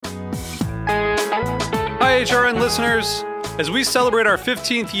HRN listeners. As we celebrate our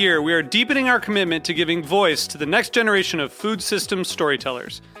 15th year, we are deepening our commitment to giving voice to the next generation of food systems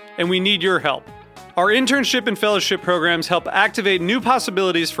storytellers, and we need your help. Our internship and fellowship programs help activate new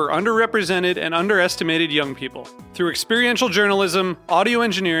possibilities for underrepresented and underestimated young people through experiential journalism, audio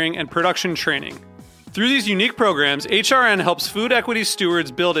engineering, and production training. Through these unique programs, HRN helps food equity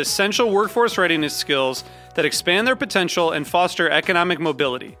stewards build essential workforce readiness skills that expand their potential and foster economic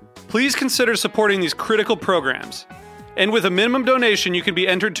mobility. Please consider supporting these critical programs. And with a minimum donation, you can be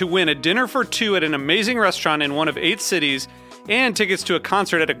entered to win a dinner for two at an amazing restaurant in one of 8 cities and tickets to a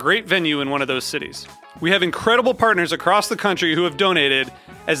concert at a great venue in one of those cities. We have incredible partners across the country who have donated,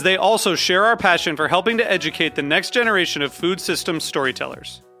 as they also share our passion for helping to educate the next generation of food systems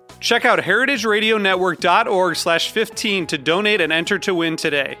storytellers. Check out heritageradionetwork.org/15 to donate and enter to win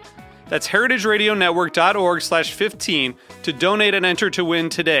today. That's heritageradionetwork.org/15 to donate and enter to win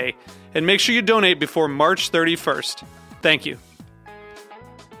today. And make sure you donate before March 31st. Thank you.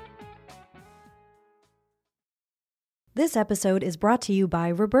 This episode is brought to you by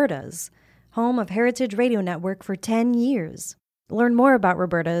Roberta's, home of Heritage Radio Network for 10 years. Learn more about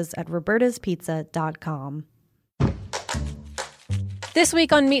Roberta's at robertaspizza.com. This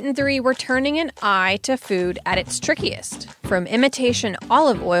week on Meat and Three, we're turning an eye to food at its trickiest, from imitation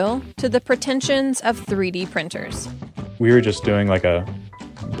olive oil to the pretensions of 3D printers. We were just doing like a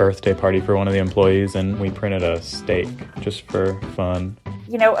birthday party for one of the employees, and we printed a steak just for fun.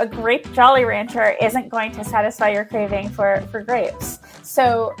 You know, a grape Jolly Rancher isn't going to satisfy your craving for grapes.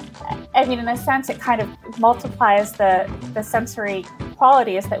 So, I mean, in a sense, it kind of multiplies the sensory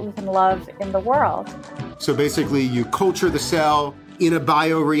qualities that we can love in the world. So basically, you culture the cell in a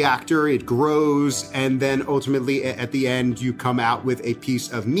bioreactor, it grows, and then ultimately at the end, you come out with a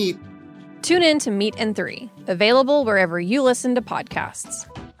piece of meat. Tune in to Meat and Three, available wherever you listen to podcasts.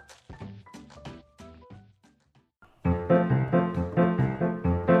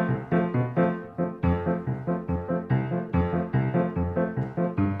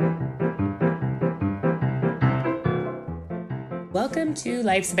 Welcome to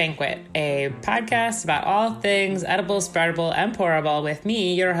Life's Banquet, a podcast about all things edible, spreadable, and pourable with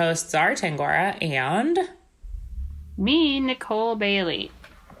me, your host, Zara Tangora, and... me, Nicole Bailey.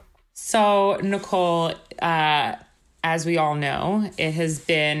 So, Nicole, as we all know, it has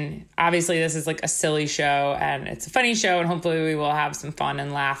been, obviously this is like a silly show, and it's a funny show, and hopefully we will have some fun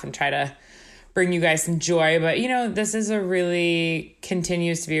and laugh and try to bring you guys some joy. But, you know, this is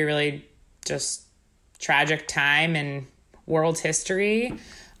continues to be a really just tragic time in world history.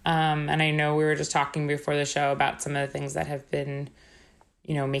 And I know we were just talking before the show about some of the things that have been,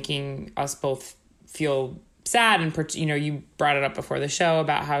 you know, making us both feel sad. And, you know, you brought it up before the show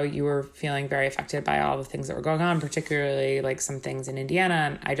about how you were feeling very affected by all the things that were going on, particularly like some things in Indiana.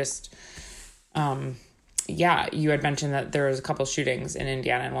 And I just, you had mentioned that there was a couple shootings in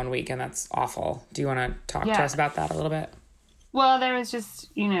Indiana in 1 week, and that's awful. Do you want to talk to us about that a little bit? Well, there was just,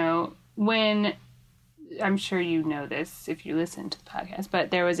 you know, when... I'm sure you know this if you listen to the podcast,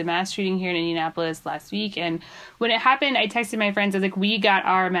 but there was a mass shooting here in Indianapolis last week. And when it happened, I texted my friends. I was like, we got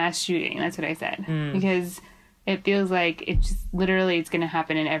our mass shooting. That's what I said. Because it feels like it just literally it's going to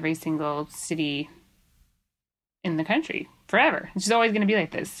happen in every single city in the country forever. It's just always going to be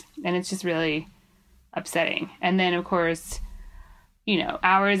like this. And it's just really upsetting. And then, of course, you know,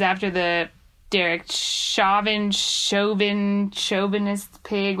 hours after the Derek chauvinist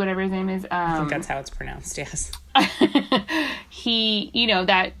pig, whatever his name is. I think that's how it's pronounced, yes. He, you know,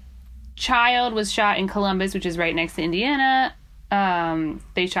 that child was shot in Columbus, which is right next to Indiana.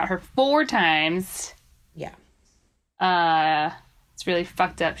 They shot her 4 times. Yeah. It's really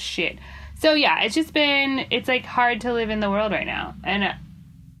fucked up shit. So, yeah, it's like hard to live in the world right now. And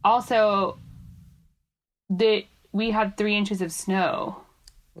also, we had 3 inches of snow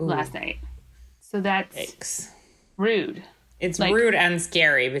last night. So that's Yikes. Rude. It's rude and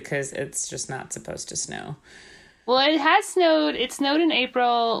scary because it's just not supposed to snow. Well, it has snowed. It snowed in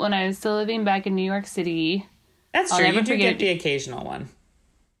April when I was still living back in New York City. That's true. You do get the occasional one.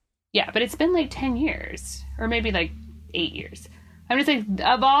 Yeah, but it's been like 10 years. Or maybe like 8 years. I'm just like,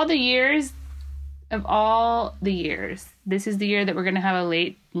 of all the years, this is the year that we're going to have a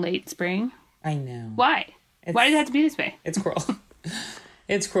late spring. I know. Why? Why does it have to be this way? It's cruel.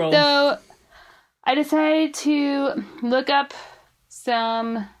 It's cruel. So I decided to look up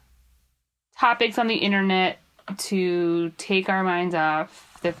some topics on the internet to take our minds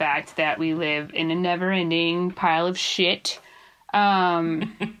off the fact that we live in a never-ending pile of shit. Why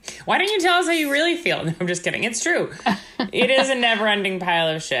don't you tell us how you really feel? No, I'm just kidding. It's true. It is a never-ending pile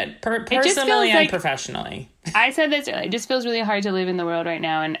of shit, personally and professionally. I said this earlier. It just feels really hard to live in the world right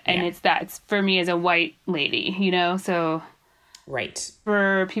now, and it's for me as a white lady, so right.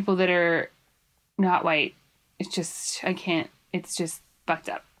 For people that are not white, it's just fucked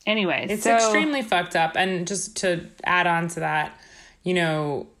up. Anyways, it's extremely fucked up. And just to add on to that,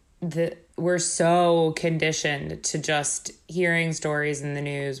 we're so conditioned to just hearing stories in the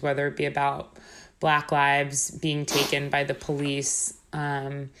news, whether it be about Black lives being taken by the police,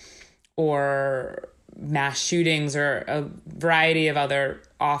 or mass shootings, or a variety of other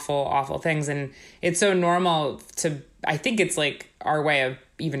awful, awful things. And it's so normal I think it's like our way of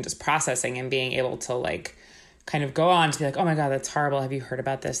even just processing and being able to like kind of go on to be like, oh my God, that's horrible. Have you heard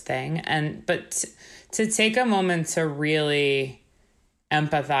about this thing? But to take a moment to really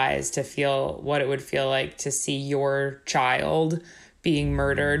empathize, to feel what it would feel like to see your child being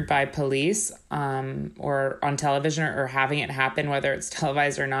murdered by police, or on television, or having it happen, whether it's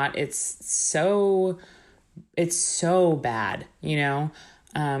televised or not. It's so bad,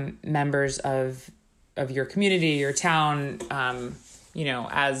 members of your community, your town,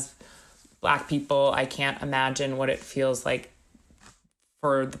 as Black people, I can't imagine what it feels like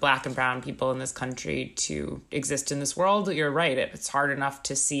for the Black and brown people in this country to exist in this world. You're right. It's hard enough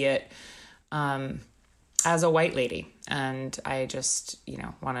to see it as a white lady. And I just,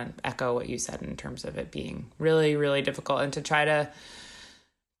 want to echo what you said in terms of it being really, really difficult, and to try to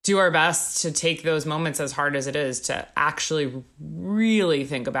do our best to take those moments, as hard as it is, to actually really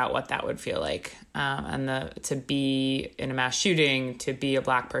think about what that would feel like. And to be in a mass shooting, to be a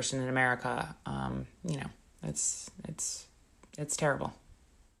Black person in America, it's terrible.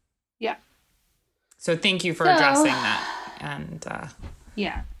 Yeah. So thank you for addressing that. And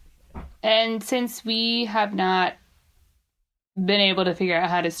yeah. And since we have not been able to figure out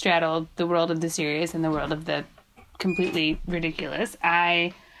how to straddle the world of the serious and the world of the completely ridiculous,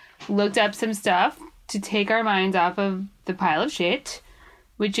 I looked up some stuff to take our minds off of the pile of shit,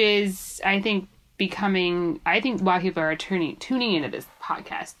 which is, I think why people are tuning into this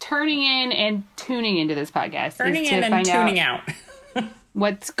podcast. Turning in and tuning into this podcast. Turning in and tuning out.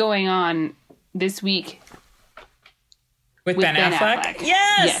 What's going on this week with Ben Affleck?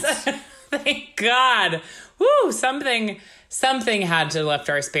 Yes! Thank God. Woo! Something had to lift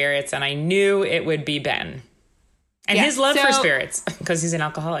our spirits, and I knew it would be Ben. And his love for spirits, because he's an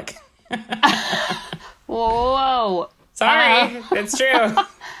alcoholic. Whoa. Sorry, it's true.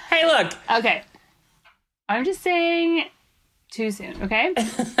 Hey, look. Okay. I'm just saying too soon, okay?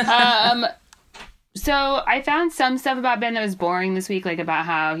 So I found some stuff about Ben that was boring this week, like about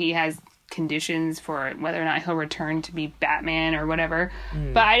how he has conditions for whether or not he'll return to be Batman or whatever.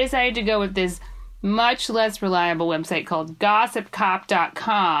 But I decided to go with this much less reliable website called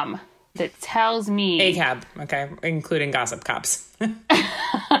gossipcop.com. that tells me ACAB, okay, including gossip cops. That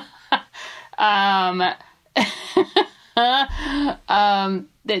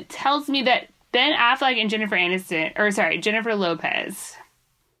tells me that Ben Affleck and Jennifer Lopez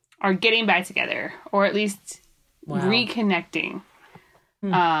are getting back together, or at least reconnecting.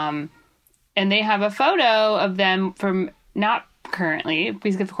 And they have a photo of them from not currently,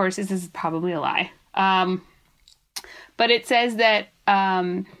 because of course this is probably a lie. But it says that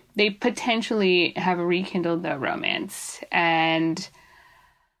they potentially have rekindled their romance, and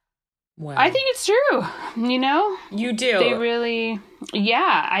I think it's true. You do. They really,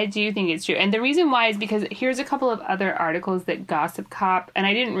 I do think it's true. And the reason why is because here's a couple of other articles that Gossip Cop, and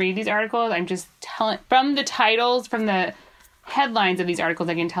I didn't read these articles. I'm just telling from the titles, from the headlines of these articles,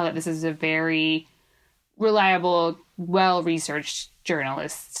 I can tell that this is a very reliable, well-researched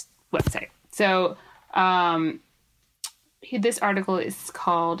journalist website. So, this article is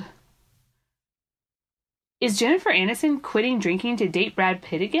called, "Is Jennifer Aniston quitting drinking to date Brad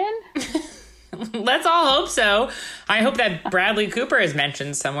Pitt again?" Let's all hope so. I hope that Bradley Cooper is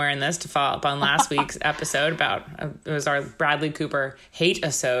mentioned somewhere in this to follow up on last week's episode about, it was our Bradley Cooper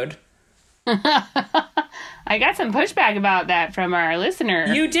hate-isode. I got some pushback about that from our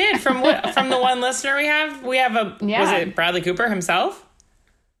listener. You did? From what? From the one listener we have? Was it Bradley Cooper himself?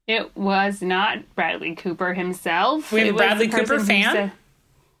 It was not Bradley Cooper himself. We have a Bradley Cooper fan?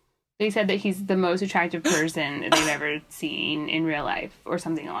 They said that he's the most attractive person they've ever seen in real life, or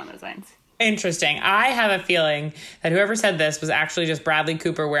something along those lines. Interesting. I have a feeling that whoever said this was actually just Bradley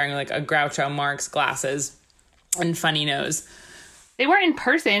Cooper wearing like a Groucho Marx glasses and funny nose. They weren't in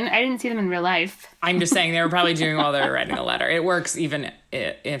person. I didn't see them in real life. I'm just saying they were probably doing while they were writing a letter. It works even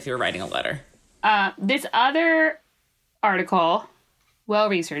if you're writing a letter. This other article,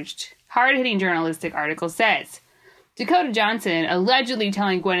 well-researched, hard-hitting journalistic article says, Dakota Johnson allegedly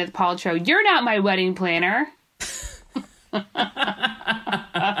telling Gwyneth Paltrow, "You're not my wedding planner."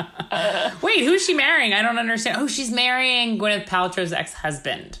 Wait, who's she marrying? I don't understand. Oh, she's marrying Gwyneth Paltrow's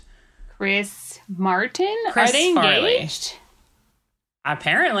ex-husband. Chris Martin? Chris Are they Farley. engaged?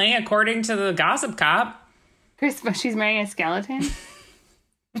 Apparently, according to the Gossip Cop. She's marrying a skeleton?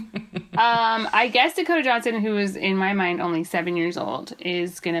 I guess Dakota Johnson, who is in my mind only 7 years old,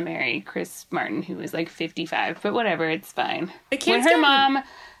 is going to marry Chris Martin, who is like 55. But whatever, it's fine. When her mom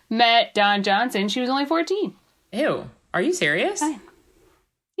met Don Johnson, she was only 14. Ew. Are you serious? Fine.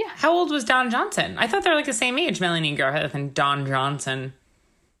 Yeah. How old was Don Johnson? I thought they were like the same age, Melanie Gareth and Don Johnson.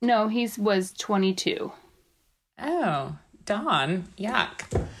 No, he was 22. Oh, Don.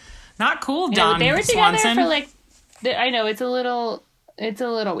 Yuck. Not cool, You Don know, they were together Swanson. for like, I know, it's a little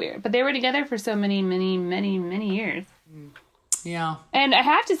weird, but they were together for so many years. Yeah. And I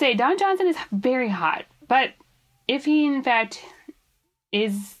have to say, Don Johnson is very hot, but if he in fact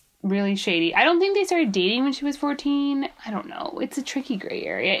is really shady, I don't think they started dating when she was 14. I don't know. It's a tricky gray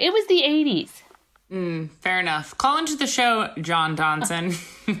area. It was the 80s. Fair enough. Call into the show, John Donson.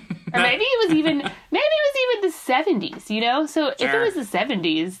 Or maybe it was even the 70s, you know? So if Sure. it was the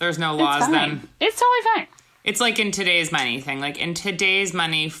 70s, There's no it's laws fine. then. It's totally fine. It's like in today's money thing. Like in today's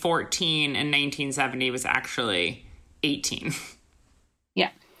money, 14 in 1970 was actually 18.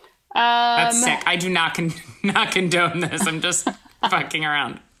 Yeah. That's sick. I do not condone this. I'm just fucking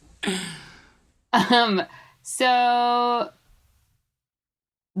around. So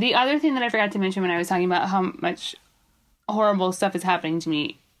the other thing that I forgot to mention when I was talking about how much horrible stuff is happening to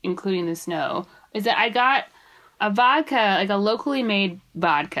me, including the snow, is that I got a vodka, like a locally made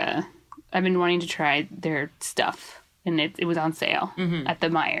vodka. I've been wanting to try their stuff, and it was on sale at the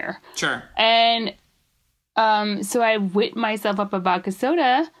Meijer. Sure. And so I whipped myself up a vodka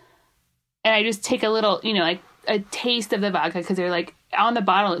soda, and I just take a little, like a taste of the vodka, because they're like, on the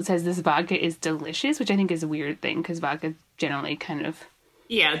bottle it says this vodka is delicious, which I think is a weird thing, because vodka generally kind of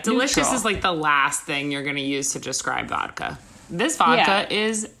delicious neutral. is like the last thing you're going to use to describe vodka. This vodka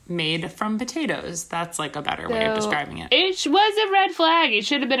is made from potatoes. That's like a better way of describing it. It was a red flag. It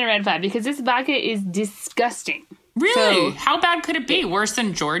should have been a red flag, because this vodka is disgusting. Really? So, how bad could it be? Worse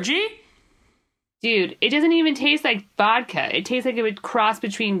than Georgie? dude, it doesn't even taste like vodka. It tastes like it would cross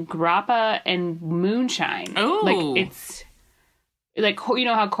between grappa and moonshine. Oh. Like, it's like, you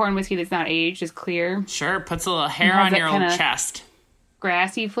know how corn whiskey that's not aged is clear? Sure, puts a little hair has on that your old kinda chest.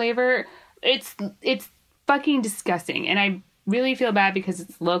 Grassy flavor. It's fucking disgusting. And I really feel bad because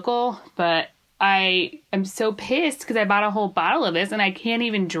it's local, but I am so pissed because I bought a whole bottle of this and I can't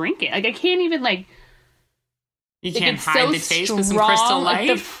even drink it. Like, I can't even, like... You can't it's hide so the taste with some strong. Crystal Like,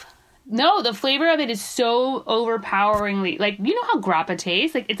 Light? no, the flavor of it is so overpoweringly... Like, you know how grappa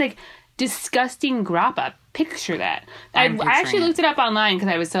tastes? Like, it's like disgusting grappa. Picture that. I actually looked it up online because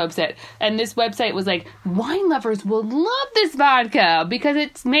I was so upset. And this website was like, wine lovers will love this vodka because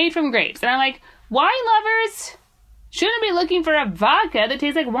it's made from grapes. And I'm like, wine lovers shouldn't be looking for a vodka that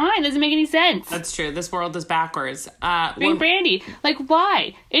tastes like wine. Doesn't make any sense. That's true. This world is backwards. Drink brandy. Like,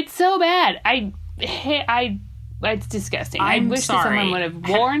 why? It's so bad. It's disgusting. I I'm wish sorry. that someone would have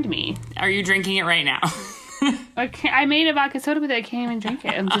warned me. Are you drinking it right now? I made a vodka soda, but I can't even drink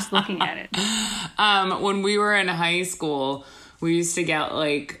it. I'm just looking at it. When we were in high school, we used to get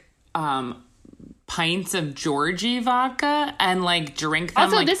like pints of Georgie vodka and like drink them.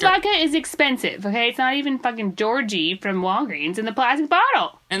 Also, like, this vodka is expensive, okay? It's not even fucking Georgie from Walgreens in the plastic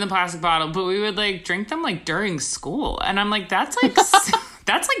bottle. in the plastic bottle, but we would like drink them like during school, and I'm like, that's like that's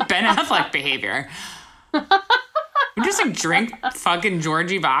like Ben Affleck behavior. We just like drink fucking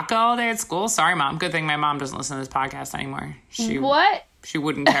Georgie vodka all day at school. Sorry, Mom. Good thing my mom doesn't listen to this podcast anymore. What? She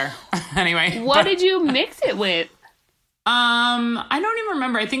wouldn't care. Anyway. What did you mix it with? I don't even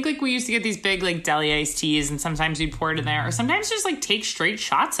remember. I think like we used to get these big like deli iced teas, and sometimes we'd pour it in there, or sometimes just like take straight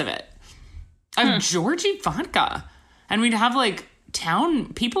shots of it. Of Georgie vodka. And we'd have like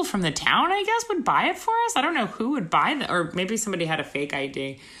people from the town, I guess, would buy it for us. I don't know who would buy that, or maybe somebody had a fake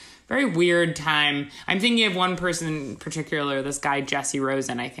ID. Very weird time. I'm thinking of one person in particular, this guy, Jesse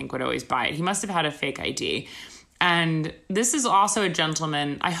Rosen, I think would always buy it. He must have had a fake ID. And this is also a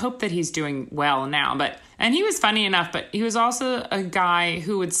gentleman. I hope that he's doing well now, and he was funny enough, but he was also a guy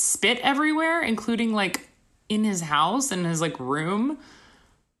who would spit everywhere, including like in his house, in his like room.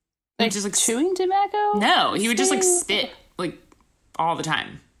 Like just like chewing tobacco? No, he would just like spit like all the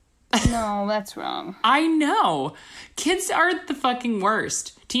time. No, that's wrong. I know. Kids are the fucking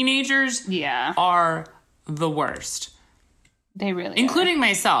worst. Teenagers are the worst. They really Including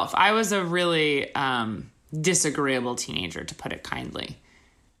myself. I was a really disagreeable teenager, to put it kindly.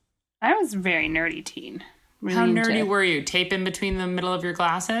 I was a very nerdy teen. Really How nerdy were you? Tape in between the middle of your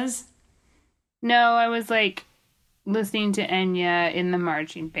glasses? No, I was like listening to Enya in the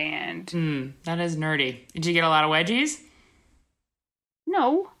marching band. That is nerdy. Did you get a lot of wedgies?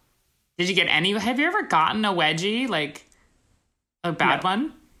 No. Did you get any? Have you ever gotten a wedgie, like a bad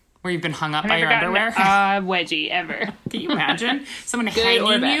one, where you've been hung up by your underwear? A wedgie ever. Can you imagine someone Good or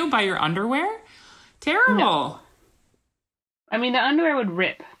hanging bad? you by your underwear? Terrible. No. I mean, the underwear would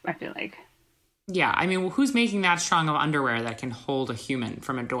rip, I feel like. Yeah, I mean, who's making that strong of underwear that can hold a human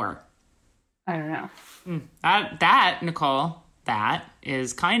from a door? I don't know. That, Nicole, that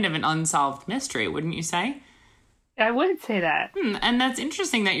is kind of an unsolved mystery, wouldn't you say? I would say that. And that's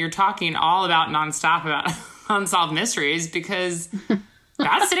interesting that you're talking all about nonstop about unsolved mysteries, because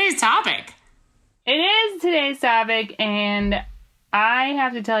that's today's topic. It is today's topic, and I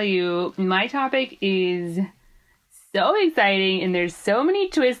have to tell you, my topic is so exciting, and there's so many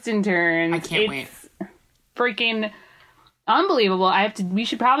twists and turns. I can't wait. Freaking unbelievable. We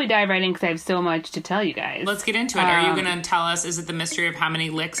should probably dive right in because I have so much to tell you guys. Let's get into it. Are you going to tell us, is it the mystery of how many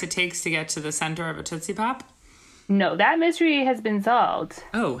licks it takes to get to the center of a Tootsie Pop? No, that mystery has been solved.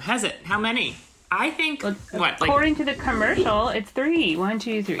 Oh, has it? How many? I think, According to the commercial, it's 3. 1,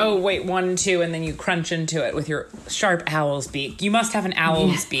 2, 3. Oh, wait, 1, 2, and then you crunch into it with your sharp owl's beak. You must have an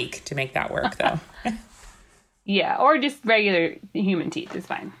owl's beak to make that work, though. Yeah, or just regular human teeth is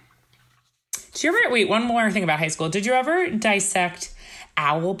fine. Did you ever, wait, one more thing about high school. Did you ever dissect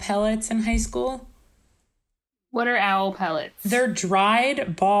owl pellets in high school? What are owl pellets? They're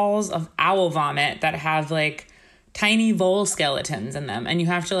dried balls of owl vomit that have, like, tiny vole skeletons in them. And you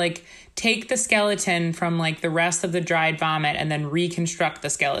have to, like, take the skeleton from, like, the rest of the dried vomit and then reconstruct the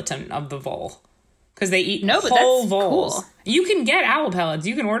skeleton of the vole. Because they eat whole voles. Cool. You can get owl pellets.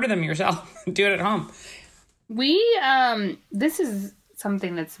 You can order them yourself. Do it at home. This is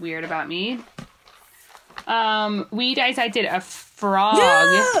something that's weird about me. We dissected a frog.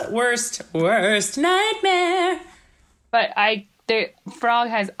 Yeah! Worst nightmare. But the frog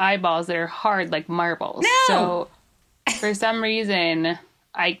has eyeballs that are hard like marbles. No! So for some reason,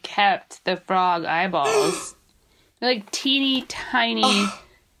 I kept the frog eyeballs. They're like teeny tiny,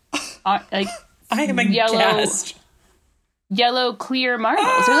 like I am yellow clear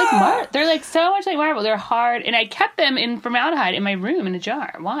marbles. They're like so much like marble. They're hard, and I kept them in formaldehyde in my room in a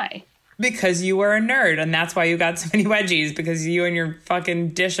jar. Why? Because you were a nerd, and that's why you got so many wedgies, because you and your fucking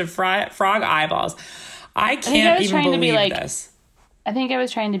dish of frog eyeballs. I can't even believe this. I think I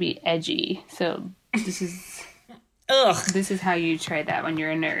was trying to be edgy, so this is... Ugh. This is how you try that when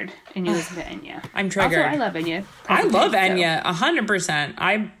you're a nerd and you listen to Enya. I'm triggered. Also, I love Enya. I love Enya, 100%.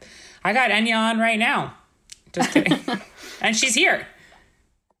 I got Enya on right now. Just kidding. And she's here.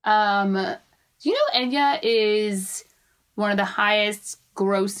 You know Enya is one of the highest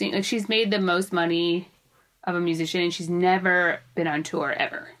grossing... Like, she's made the most money of a musician, and she's never been on tour,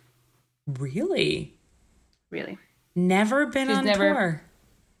 ever. Really? Really. Never been on tour?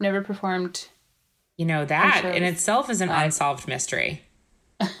 Never performed... You know, that in itself is an unsolved mystery.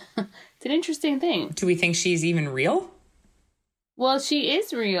 It's an interesting thing. Do we think she's even real? Well, she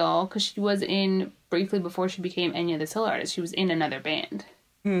is real because she was briefly before she became Enya the solo artist, she was in another band.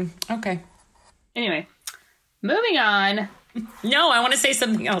 Okay. Anyway, moving on. No, I want to say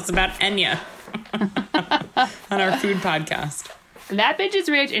something else about Enya on our food podcast. That bitch is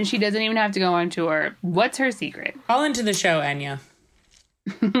rich and she doesn't even have to go on tour. What's her secret? Call into the show, Enya.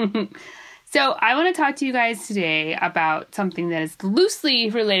 So I want to talk to you guys today about something that is loosely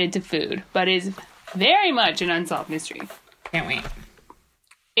related to food, but is very much an unsolved mystery. Can't wait.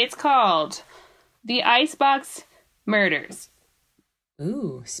 It's called The Icebox Murders.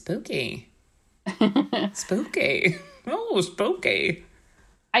 Ooh, spooky. Spooky. Oh, spooky.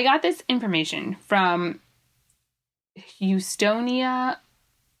 I got this information from Houstonia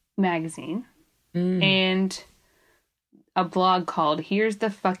magazine and a blog called Here's the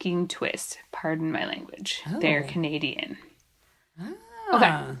Fucking Twist. Pardon my language. Oh. They're Canadian.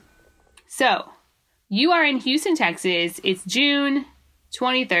 Okay. So, you are in Houston, Texas. It's June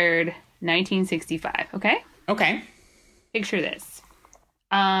 23rd, 1965. Okay? Okay. Picture this.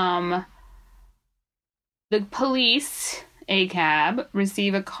 The police, a cab,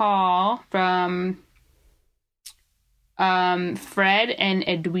 receive a call from Fred and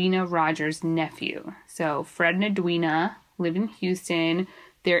Edwina Rogers' nephew. So Fred and Edwina live in Houston.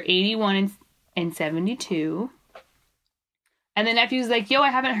 They're 81 and 72. And the nephew's like, yo,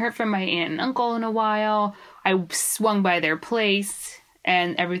 I haven't heard from my aunt and uncle in a while. I swung by their place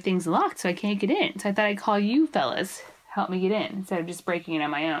and everything's locked, so I can't get in. So I thought I'd call you fellas. Help me get in instead of just breaking it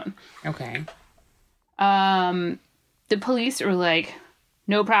on my own. Okay. The police were like,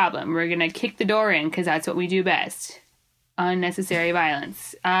 no problem. We're going to kick the door in because that's what we do best. Unnecessary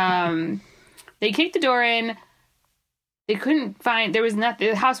violence. They kicked the door in. They couldn't find, there was nothing,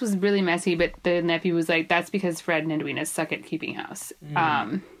 the house was really messy, but the nephew was like, that's because Fred and Edwina suck at keeping house.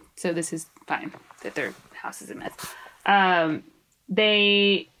 So this is fine that their house is a mess.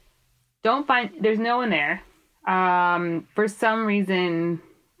 They don't find, there's no one there. For some reason,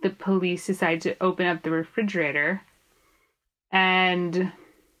 the police decide to open up the refrigerator, and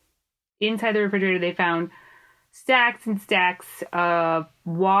inside the refrigerator, they found stacks and stacks of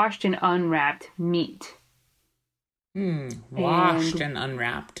washed and unwrapped meat. Washed and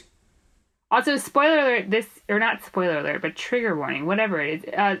unwrapped. Also, spoiler alert, not spoiler alert, but trigger warning, whatever it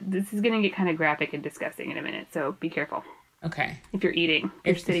is. This is going to get kind of graphic and disgusting in a minute, so be careful. Okay. If you're eating,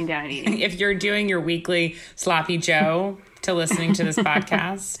 if you're sitting down and eating. If you're doing your weekly Sloppy Joe to listening to this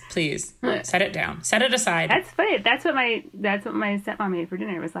podcast, please set it down. Set it aside. That's funny. That's what my stepmom made for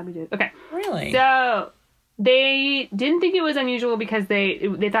dinner was Sloppy Joe. Okay. Really? So they didn't think it was unusual because they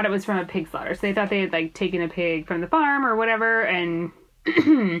thought it was from a pig slaughter. So they thought they had like taken a pig from the farm or whatever and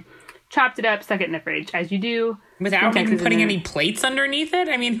chopped it up, stuck it in the fridge, as you do. Without even putting any plates underneath it?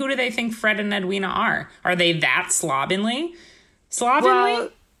 I mean, who do they think Fred and Edwina are? Are they that slovenly?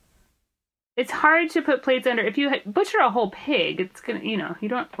 Well, it's hard to put plates under. If you butcher a whole pig, it's going to, you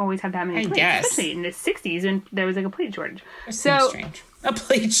don't always have that many plates. Guess. Especially in the 60s when there was like a plate shortage. It seems strange. A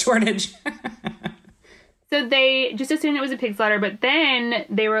plate shortage. So they just assumed it was a pig slaughter, but then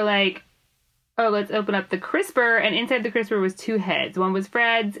they were like, oh, let's open up the crisper. And inside the crisper was two heads. One was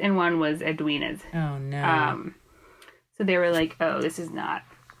Fred's and one was Edwina's. Oh, no. So they were like, oh, this is not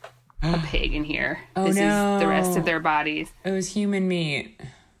a pig in here. Oh, this no. is the rest of their bodies. It was human meat.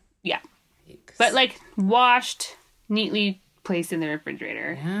 Yeah. But like washed, neatly placed in the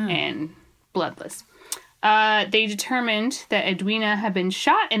refrigerator and bloodless. They determined that Edwina had been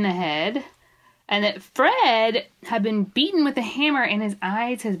shot in the head and that Fred had been beaten with a hammer and his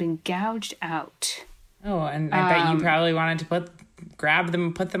eyes has been gouged out. Oh, and I bet you probably wanted to grab them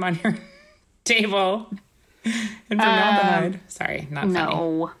and put them on your table in formaldehyde. Sorry, not funny.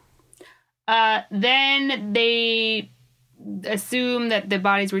 No. Then they assume that the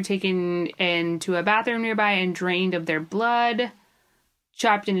bodies were taken into a bathroom nearby and drained of their blood,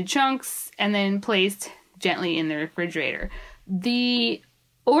 chopped into chunks, and then placed gently in the refrigerator. The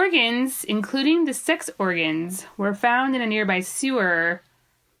organs, including the sex organs, were found in a nearby sewer.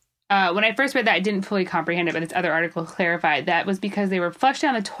 When I first read that, I didn't fully comprehend it, but this other article clarified that was because they were flushed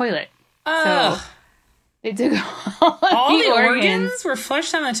down the toilet. So they took all the organs were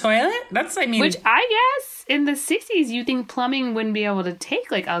flushed down the toilet? Which I guess in the 60s you think plumbing wouldn't be able to take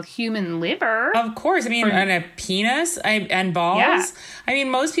like a human liver. Of course. I mean, and a penis and balls. Yeah. I mean,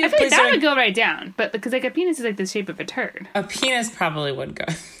 most people... I feel like that would go right down, but because like a penis is like the shape of a turd. A penis probably would go.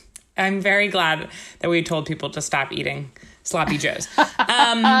 I'm very glad that we told people to stop eating sloppy joes.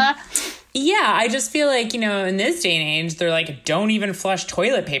 Yeah, I just feel like, in this day and age, they're like, don't even flush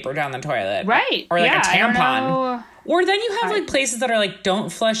toilet paper down the toilet. Right. Or like a tampon. I don't know. Or then you have like places that are like, don't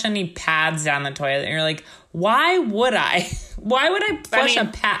flush any pads down the toilet. And you're like, why would I? Why would I flush a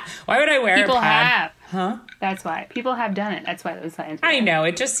pad? Why would I wear a pad? People have. Huh? That's why. People have done it. That's why those signs. I know.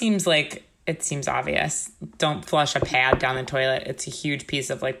 It just seems like, it seems obvious. Don't flush a pad down the toilet. It's a huge piece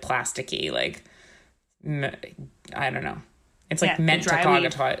of like plasticky, like, I don't know. It's like meant to clog a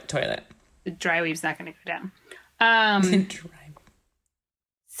toilet. The dry weave's not going to go down.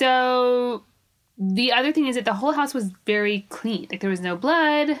 So the other thing is that the whole house was very clean. Like there was no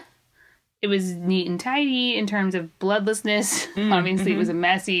blood. It was neat and tidy in terms of bloodlessness. Obviously, it was a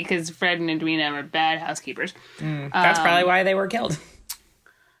messy because Fred and Edwina were bad housekeepers. That's probably why they were killed.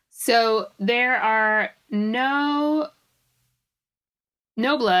 So there are no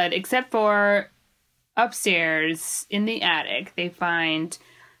blood except for upstairs in the attic. They find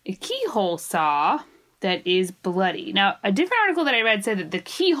a keyhole saw that is bloody. Now, a different article that I read said that the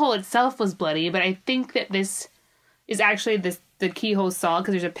keyhole itself was bloody, but I think that this is actually the keyhole saw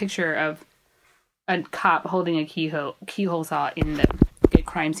because there's a picture of a cop holding a keyhole saw in the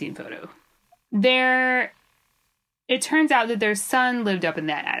crime scene photo. It turns out that their son lived up in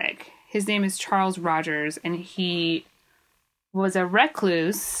that attic. His name is Charles Rogers, and he was a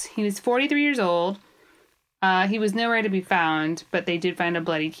recluse. He was 43 years old. He was nowhere to be found, but they did find a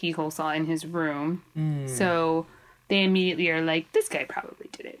bloody keyhole saw in his room. So they immediately are like, this guy probably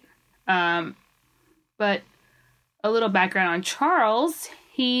did it. But a little background on Charles.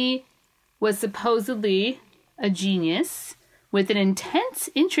 He was supposedly a genius with an intense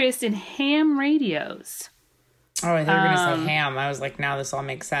interest in ham radios. Oh, I thought you were going to say ham. I was like, now this all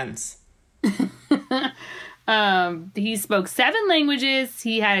makes sense. He spoke 7 languages.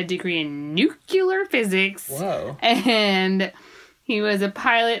 He had a degree in nuclear physics. Whoa. And he was a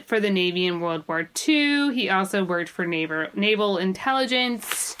pilot for the Navy in World War II. He also worked for naval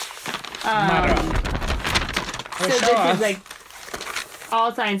intelligence. So this is like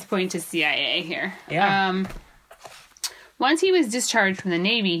all signs point to CIA here. Yeah. Once he was discharged from the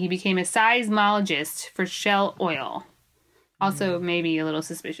Navy, he became a seismologist for Shell Oil. Also, maybe a little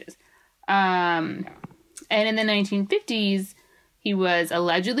suspicious. And in the 1950s, he was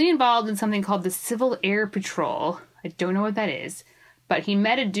allegedly involved in something called the Civil Air Patrol. I don't know what that is. But he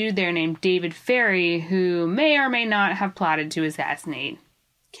met a dude there named David Ferry, who may or may not have plotted to assassinate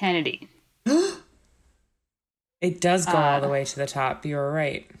Kennedy. It does go all the way to the top. You're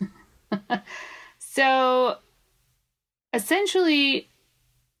right. So, essentially,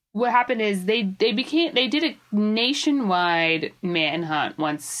 what happened is they did a nationwide manhunt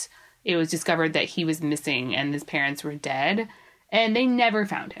once it was discovered that he was missing and his parents were dead, and they never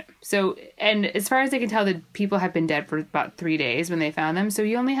found him. So, and as far as I can tell, the people have been dead for about 3 days when they found them, so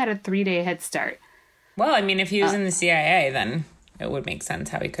he only had a 3-day head start. Well, I mean, if he was in the CIA, then it would make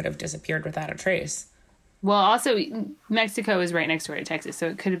sense how he could have disappeared without a trace. Well, also, Mexico is right next door to Texas, so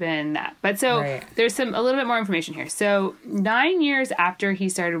it could have been that. But so there's a little bit more information here. So 9 years after he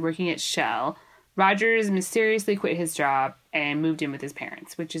started working at Shell, Rogers mysteriously quit his job and moved in with his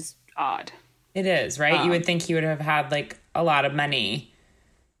parents, which is odd. It is, right? You would think he would have had, like, a lot of money.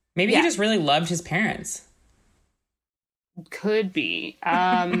 Maybe he just really loved his parents. Could be.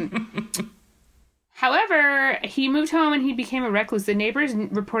 However, he moved home and he became a recluse. The neighbors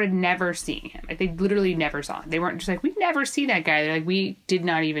reported never seeing him. Like, they literally never saw him. They weren't just like, we never see that guy. They're like, we did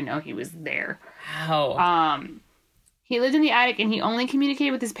not even know he was there. Wow. He lived in the attic and he only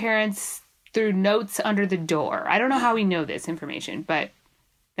communicated with his parents through notes under the door. I don't know how we know this information, but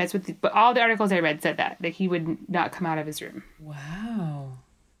that's what but all the articles I read said that he would not come out of his room. Wow.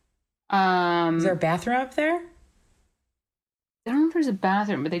 Is there a bathroom up there? I don't know if there's a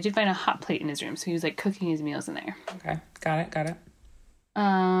bathroom, but they did find a hot plate in his room, so he was like cooking his meals in there. Okay, got it.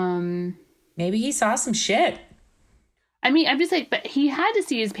 Maybe he saw some shit. I mean, I'm just like, but he had to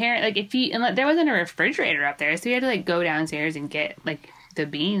see his parent. Like, unless there wasn't a refrigerator up there, so he had to like go downstairs and get like the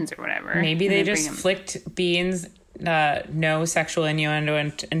beans or whatever. Maybe they just flicked beans. No sexual innuendo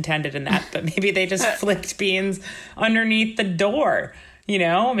intended in that, but maybe they just flicked beans underneath the door. You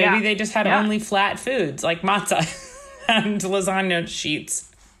know, maybe they just had only flat foods like matzah. And lasagna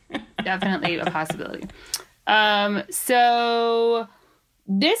sheets. Definitely a possibility. So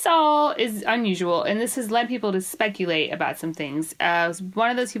this all is unusual, and this has led people to speculate about some things.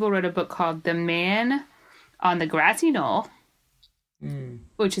 One of those people wrote a book called The Man on the Grassy Knoll,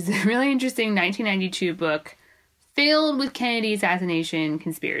 which is a really interesting 1992 book filled with Kennedy assassination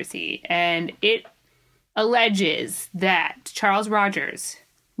conspiracy. And it alleges that Charles Rogers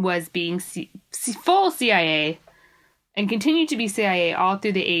was being full CIA and continued to be CIA all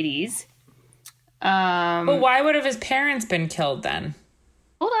through the 80s. But why would have his parents been killed then?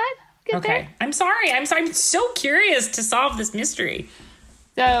 Hold on. Get there. I'm sorry. I'm so curious to solve this mystery.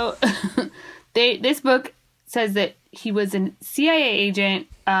 So this book says that he was a CIA agent.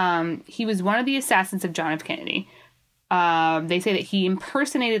 He was one of the assassins of John F. Kennedy. They say that he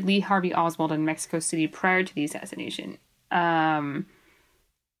impersonated Lee Harvey Oswald in Mexico City prior to the assassination. And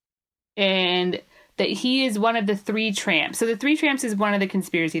that he is one of the 3 tramps. So the 3 tramps is one of the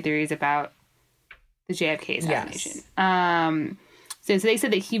conspiracy theories about the JFK assassination. Yes. So they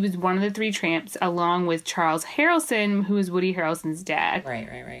said that he was one of the 3 tramps, along with Charles Harrelson, who was Woody Harrelson's dad.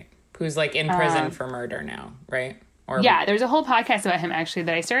 Right. Who's like in prison for murder now, right? There's a whole podcast about him actually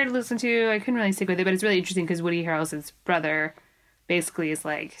that I started to listen to. I couldn't really stick with it, but it's really interesting because Woody Harrelson's brother basically is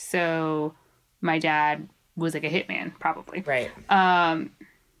like, so my dad was like a hitman, probably. Right.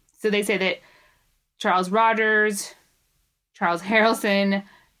 So they say that Charles Rogers, Charles Harrelson,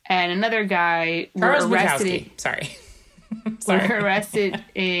 and another guy were arrested. Were arrested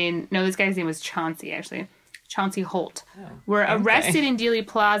in... No, this guy's name was Chauncey, actually. Chauncey Holt. Were arrested in Dealey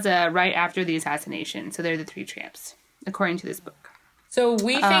Plaza right after the assassination. So they're the 3 tramps, according to this book. So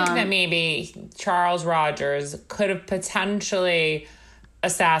we think that maybe Charles Rogers could have potentially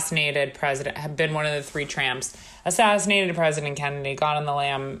assassinated have been one of the 3 tramps, assassinated President Kennedy, got on the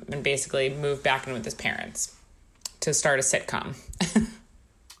lam, and basically moved back in with his parents to start a sitcom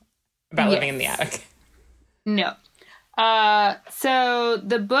about living in the attic. No. So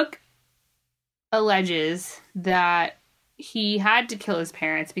the book alleges that he had to kill his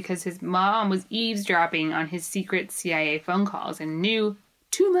parents because his mom was eavesdropping on his secret CIA phone calls and knew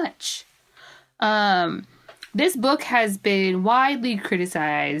too much. This book has been widely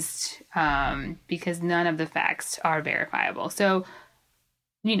criticized because none of the facts are verifiable. So,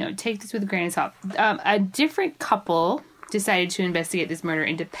 take this with a grain of salt. A different couple decided to investigate this murder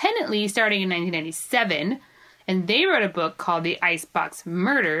independently starting in 1997, and they wrote a book called The Icebox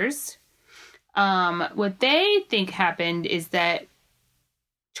Murders. What they think happened is that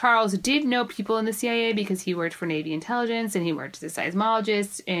Charles did know people in the CIA because he worked for Navy intelligence and he worked as a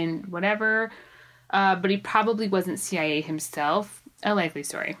seismologist and whatever, but he probably wasn't CIA himself. A likely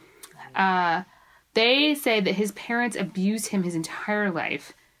story. They say that his parents abused him his entire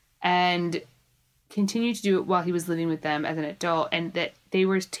life and continued to do it while he was living with them as an adult, and that they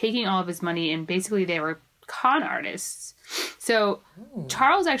were taking all of his money and basically they were con artists. So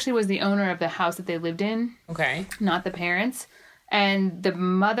Charles actually was the owner of the house that they lived in. Okay. Not the parents. And the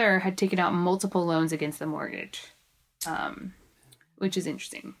mother had taken out multiple loans against the mortgage, which is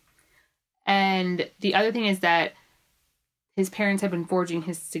interesting. And the other thing is that his parents had been forging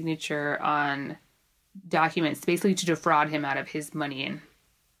his signature on documents basically to defraud him out of his money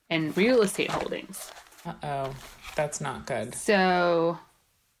and real estate holdings. Uh-oh. That's not good. So,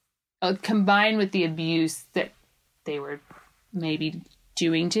 combined with the abuse that they were maybe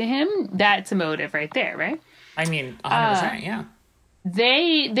doing to him, that's a motive right there, right? I mean, 100%, yeah.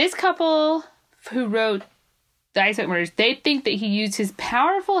 This couple who wrote The Iceberg Murders, they think that he used his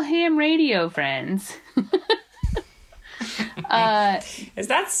powerful ham radio friends. Is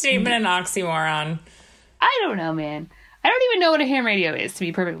that statement an oxymoron? I don't know, man. I don't even know what a ham radio is, to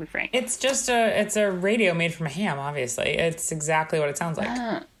be perfectly frank. It's just a radio made from a ham, obviously. It's exactly what it sounds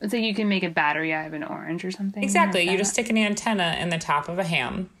like. So you can make a battery out of an orange or something? Exactly. You just stick an antenna in the top of a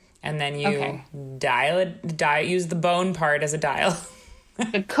ham, and then you use the bone part as a dial.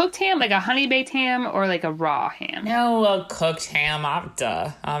 A cooked ham, like a honey-baked ham, or like a raw ham? No, a cooked ham.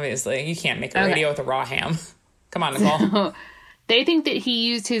 Duh, obviously. You can't make a radio with a raw ham. Come on, Nicole. So, they think that he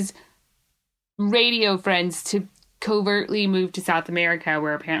used his radio friends to covertly move to South America,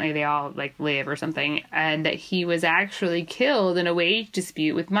 where apparently they all live or something, and that he was actually killed in a wage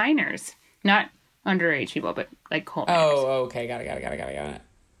dispute with miners. Not underage people, but coal miners. Oh, okay. Got it.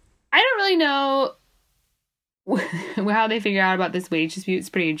 I don't really know how they figure out about this wage dispute. It's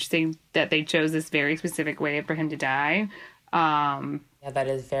pretty interesting that they chose this very specific way for him to die. Yeah, that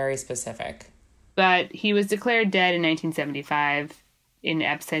is very specific. But he was declared dead in 1975 in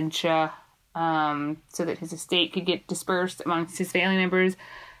absentia, so that his estate could get dispersed amongst his family members.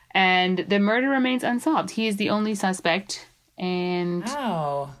 And the murder remains unsolved. He is the only suspect, and that's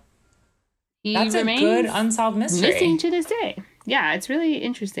a good unsolved mystery. Missing to this day. Yeah, it's really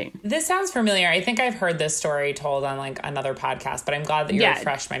interesting. This sounds familiar. I think I've heard this story told on another podcast, but I'm glad that you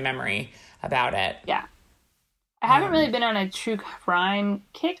refreshed my memory about it. Yeah. I haven't really been on a true crime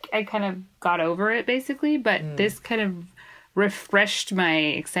kick. I kind of got over it, basically, but this kind of refreshed my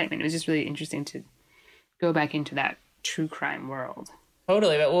excitement. It was just really interesting to go back into that true crime world.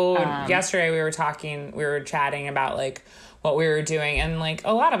 Totally. But yesterday we were chatting about what we were doing, and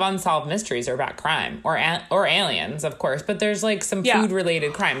a lot of unsolved mysteries are about crime or aliens, of course, but there's some food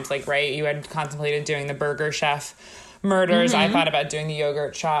related crimes, right? You had contemplated doing the burger chef murders. I thought about doing the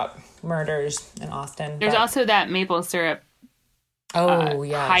yogurt shop murders in Austin. There's also that maple syrup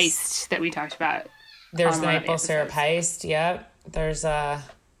heist that we talked about. There's the maple syrup heist. Yep. There's a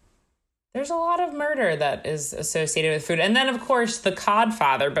lot of murder that is associated with food. And then, of course, the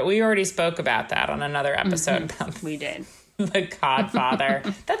Codfather, but we already spoke about that on another episode. We did. The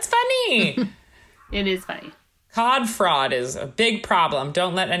Codfather. That's funny. It is funny. Cod fraud is a big problem.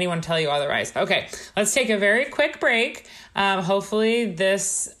 Don't let anyone tell you otherwise. Okay, let's take a very quick break. Hopefully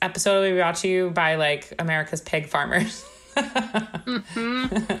this episode will be brought to you by America's pig farmers.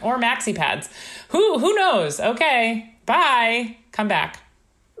 Or maxi pads. Who knows? Okay, bye. Come back.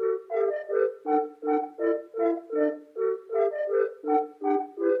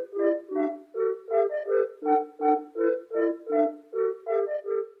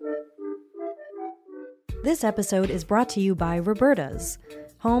 This episode is brought to you by Roberta's,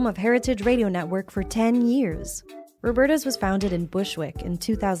 home of Heritage Radio Network for 10 years. Roberta's was founded in Bushwick in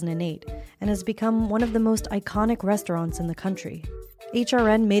 2008 and has become one of the most iconic restaurants in the country.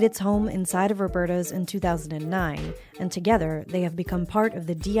 HRN made its home inside of Roberta's in 2009, and together they have become part of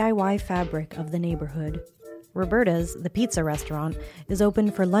the DIY fabric of the neighborhood. Roberta's, the pizza restaurant, is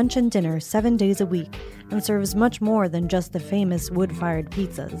open for lunch and dinner 7 days a week and serves much more than just the famous wood-fired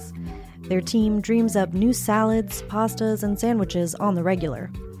pizzas. Their team dreams up new salads, pastas, and sandwiches on the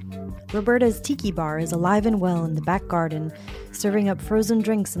regular. Roberta's Tiki Bar is alive and well in the back garden, serving up frozen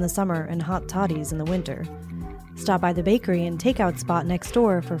drinks in the summer and hot toddies in the winter. Stop by the bakery and takeout spot next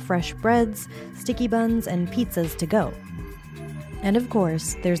door for fresh breads, sticky buns, and pizzas to go. And of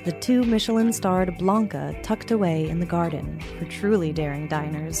course, there's the 2 Michelin-starred Blanca tucked away in the garden for truly daring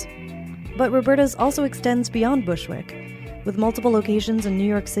diners. But Roberta's also extends beyond Bushwick, with multiple locations in New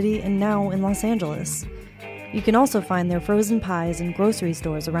York City and now in Los Angeles. You can also find their frozen pies in grocery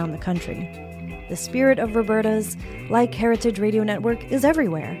stores around the country. The spirit of Roberta's, like Heritage Radio Network, is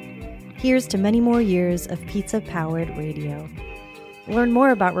everywhere. Here's to many more years of pizza-powered radio. Learn more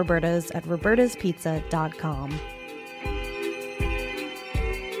about Roberta's at robertaspizza.com.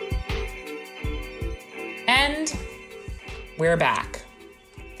 And we're back.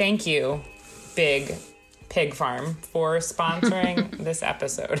 Thank you, Big Pig Farm, for sponsoring this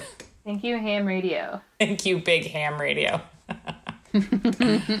episode. Thank you, Ham Radio. Thank you, Big Ham Radio.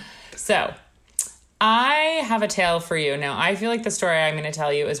 So, I have a tale for you. Now, I feel like the story I'm going to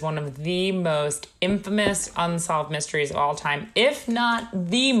tell you is one of the most infamous unsolved mysteries of all time, if not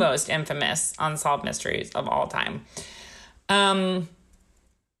the most infamous unsolved mysteries of all time. I'm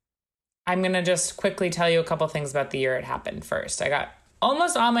going to just quickly tell you a couple things about the year it happened first. I got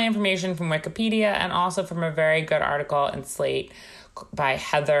almost all my information from Wikipedia and also from a very good article in Slate by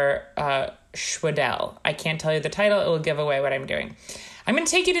Heather Schwedel. I can't tell you the title. It will give away what I'm doing. I'm going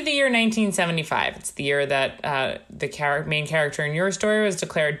to take you to the year 1975. It's the year that the main character in your story was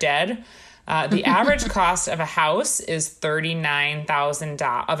declared dead. The average cost of a house is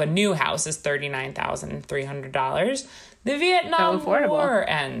 $39,000. Of a new house is $39,300. The Vietnam War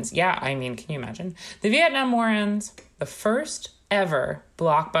ends. Yeah, I mean, can you imagine? The Vietnam War ends. The first ever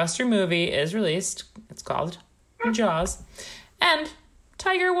blockbuster movie is released. It's called Jaws. And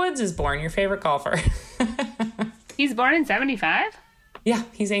Tiger Woods is born, your favorite golfer. He's born in 75? Yeah,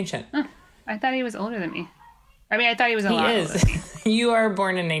 he's ancient. Huh. I thought he was older than me. I mean, I thought he was a lot older than me. You are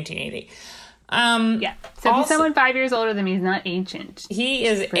born in 1980. Yeah. So if he's someone 5 years older than me, he's not ancient. He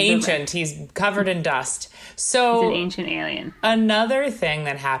is ancient. He's covered in dust. So he's an ancient alien. Another thing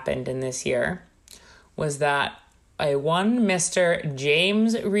that happened in this year was that one Mr.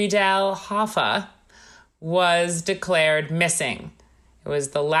 James Riedel Hoffa was declared missing. It was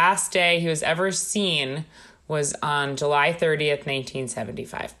the last day he was ever seen was on July 30th,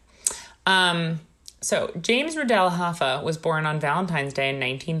 1975. So James Riedel Hoffa was born on Valentine's Day in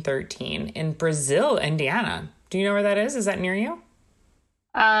 1913 in Brazil, Indiana. Do you know where that is? Is that near you?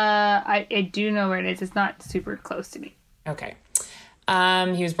 I do know where it is. It's not super close to me. Okay.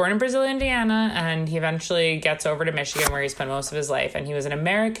 He was born in Brazil, Indiana, and he eventually gets over to Michigan, where he spent most of his life. And he was an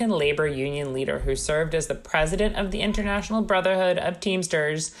American labor union leader who served as the president of the International Brotherhood of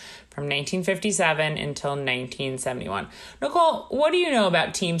Teamsters from 1957 until 1971. Nicole, what do you know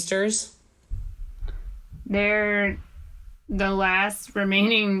about Teamsters? They're the last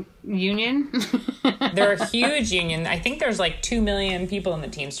remaining union. They're a huge union. I think there's like 2 million people in the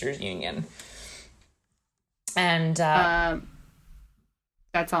Teamsters union. And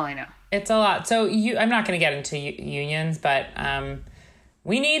that's all I know. It's a lot. So I'm not going to get into unions, but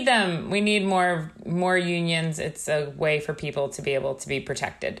we need them. We need more unions. It's a way for people to be able to be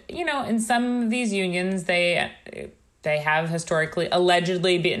protected. You know, in some of these unions, they have historically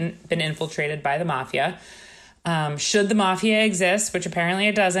allegedly been infiltrated by the mafia. Should the mafia exist, which apparently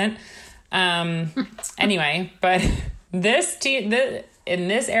it doesn't. Anyway, but in this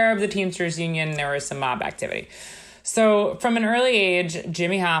era of the Teamsters Union, there was some mob activity. So from an early age,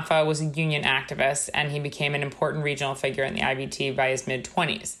 Jimmy Hoffa was a union activist, and he became an important regional figure in the IBT by his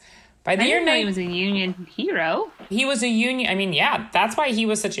mid-20s. By the year he was a union hero. He was a union. I mean, yeah, that's why he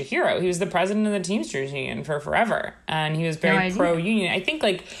was such a hero. He was the president of the Teamsters Union for forever, and he was very pro-union. I think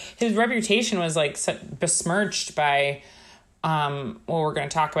like his reputation was like besmirched by, we're going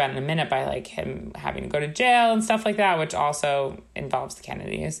to talk about in a minute, by like him having to go to jail and stuff like that, which also involves the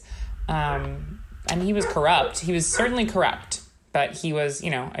Kennedys. And he was corrupt. He was certainly corrupt, but he was,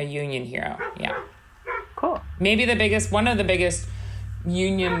 a union hero. Yeah. Cool. Maybe one of the biggest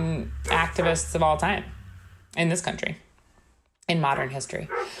union activists of all time in this country, in modern history.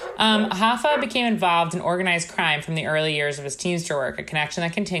 Hoffa became involved in organized crime from the early years of his Teamster work, a connection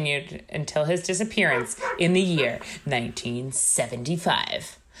that continued until his disappearance in the year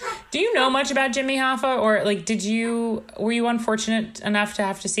 1975. Do you know much about Jimmy Hoffa, or like, were you unfortunate enough to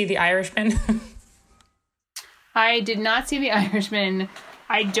have to see The Irishman? I did not see The Irishman.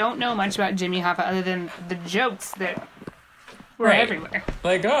 I don't know much about Jimmy Hoffa other than the jokes that were everywhere.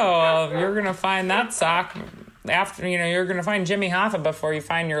 Like, oh, you're going to find that sock after, you're going to find Jimmy Hoffa before you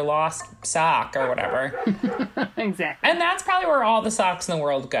find your lost sock or whatever. Exactly. And that's probably where all the socks in the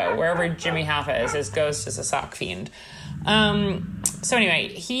world go. Wherever Jimmy Hoffa is, his ghost is a sock fiend. So anyway,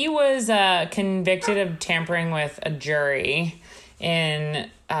 he was convicted of tampering with a jury in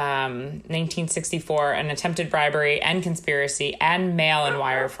 1964, and attempted bribery and conspiracy and mail-in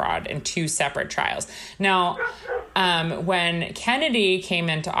wire fraud in 2 separate trials. Now, when Kennedy came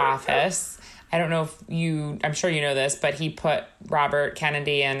into office, I don't know if I'm sure you know this, but he put Robert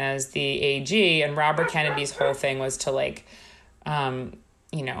Kennedy in as the AG, and Robert Kennedy's whole thing was to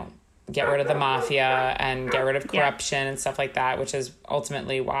get rid of the mafia and get rid of corruption and stuff like that, which is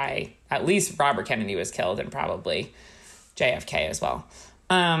ultimately why at least Robert Kennedy was killed, and probably JFK as well.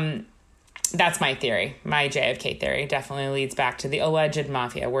 That's my theory. My JFK theory definitely leads back to the alleged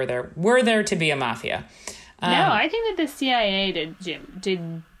mafia. Were there to be a mafia? No, I think that the CIA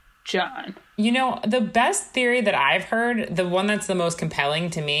did John. The best theory that I've heard, the one that's the most compelling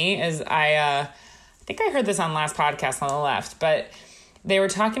to me, is I think I heard this on last podcast on the left, but they were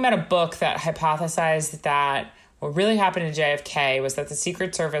talking about a book that hypothesized that what really happened to JFK was that the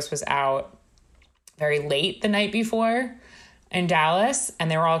Secret Service was out very late the night before in Dallas,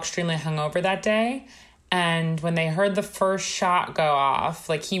 and they were all extremely hungover that day. And when they heard the first shot go off,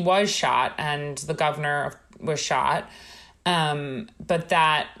 he was shot and the governor was shot, but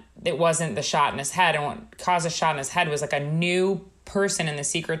that it wasn't the shot in his head. And what caused a shot in his head was a new person in the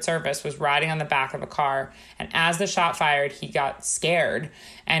Secret Service was riding on the back of a car, and as the shot fired, he got scared,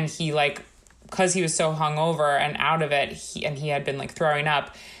 and he because he was so hungover and out of it, he had been throwing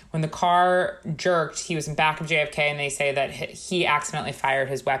up. When the car jerked, he was in back of JFK, and they say that he accidentally fired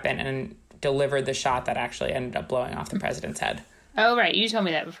his weapon and delivered the shot that actually ended up blowing off the president's head. Oh, right. You told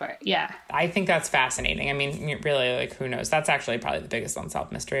me that before. Yeah. I think that's fascinating. I mean, really, who knows? That's actually probably the biggest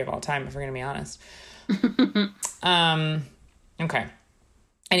unsolved mystery of all time, if we're going to be honest. Okay.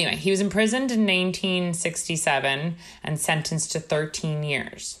 Anyway, he was imprisoned in 1967 and sentenced to 13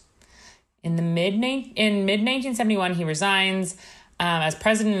 years. In mid-1971, he resigns as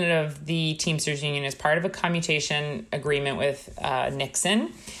president of the Teamsters Union as part of a commutation agreement with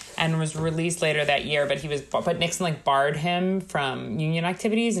Nixon, and was released later that year. But Nixon barred him from union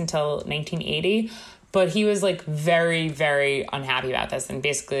activities until 1980. But he was very, very unhappy about this, and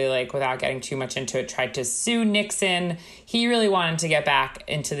basically, without getting too much into it, tried to sue Nixon. He really wanted to get back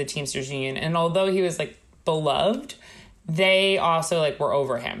into the Teamsters Union, and although he was beloved, they also were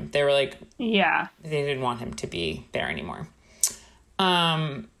over him. They were they didn't want him to be there anymore.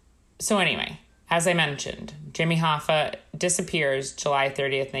 So anyway, as I mentioned, Jimmy Hoffa disappears July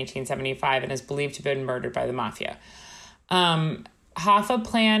 30th, 1975, and is believed to have been murdered by the mafia. Hoffa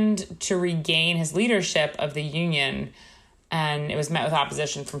planned to regain his leadership of the union, and it was met with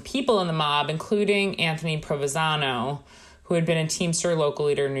opposition from people in the mob, including Anthony Provenzano, who had been a Teamster local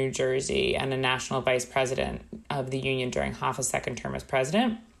leader in New Jersey and a national vice president of the union during Hoffa's second term as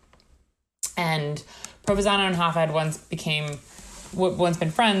president. And Provenzano and Hoffa had once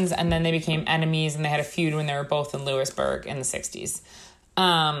been friends, and then they became enemies, and they had a feud when they were both in Lewisburg in the 60s.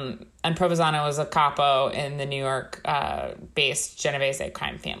 And Provenzano was a capo in the New York-based Genovese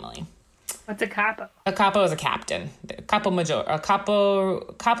crime family. What's a capo? A capo is a captain. Capo maggiore. A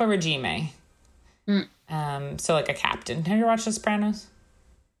capo regime. So a captain. Have you watched The Sopranos?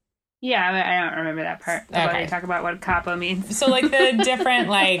 Yeah, I don't remember that part. Okay. They talk about what capo means. So the different,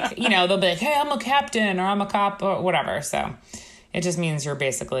 they'll be hey, I'm a captain, or I'm a cop, or whatever. So it just means you're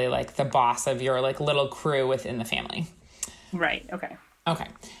basically the boss of your little crew within the family. Right. Okay.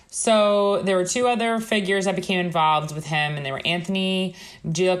 So there were 2 other figures that became involved with him, and they were Anthony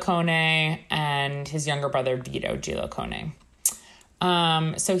Giaccone and his younger brother, Vito Giaccone.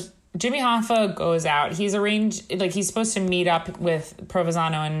 So Jimmy Hoffa goes out. He's arranged, he's supposed to meet up with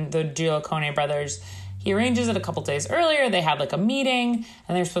Provenzano and the Giaccone brothers. He arranges it a couple days earlier. They had a meeting,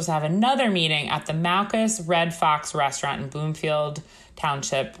 and they're supposed to have another meeting at the Malchus Red Fox restaurant in Bloomfield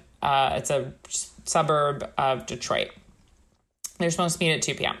Township. It's a suburb of Detroit. They're supposed to meet at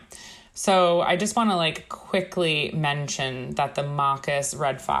 2 p.m. So I just want to quickly mention that the Malchus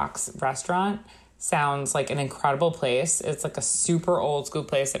Red Fox restaurant sounds like an incredible place. It's a super old school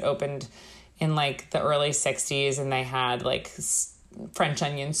place that opened in the early 60s, and they had French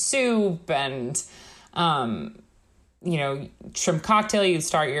onion soup and shrimp cocktail. You'd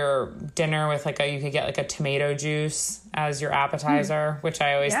start your dinner with you could get a tomato juice as your appetizer, which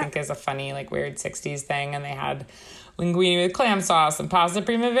I always think is a funny weird 60s thing. And they had linguine with clam sauce and pasta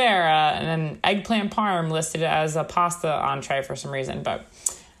primavera, and then eggplant parm listed as a pasta entree for some reason, but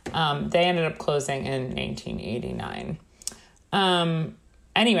they ended up closing in 1989.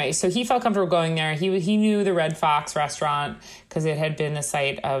 Anyway, so he felt comfortable going there. He knew the Red Fox restaurant because it had been the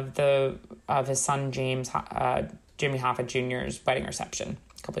site of his son Jimmy Hoffa Jr.'s wedding reception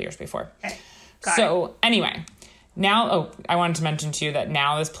a couple years before. Okay. Anyway, Now, I wanted to mention to you that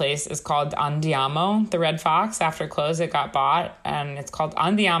now this place is called Andiamo, the Red Fox. After it closed, it got bought, and it's called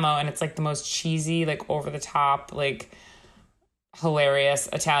Andiamo, and it's like the most cheesy, like over the top, like hilarious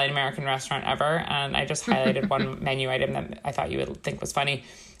Italian-American restaurant ever. And I just highlighted one menu item that I thought you would think was funny.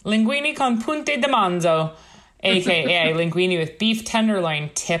 Linguini con punte di manzo, aka linguini with beef tenderloin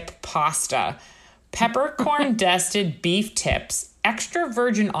tip pasta, peppercorn dusted beef tips, extra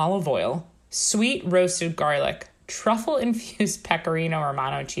virgin olive oil, sweet roasted garlic, truffle-infused pecorino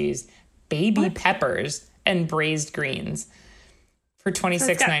romano cheese, baby peppers, and braised greens for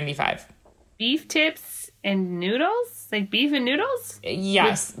 $26.95. Beef tips and noodles? Like beef and noodles?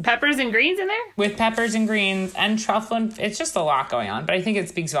 Yes. With peppers and greens in there? With peppers and greens and truffle. It's just a lot going on. But I think it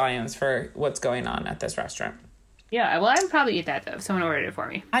speaks volumes for what's going on at this restaurant. Yeah, well, I would probably eat that, though, if someone ordered it for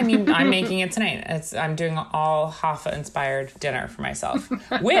me. I mean, I'm making it tonight. I'm doing all Hoffa-inspired dinner for myself,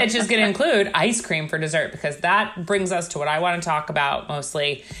 which is going to include ice cream for dessert, because that brings us to what I want to talk about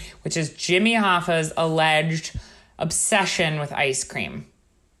mostly, which is Jimmy Hoffa's alleged obsession with ice cream.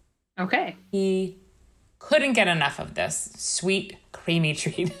 Okay. He couldn't get enough of this sweet, creamy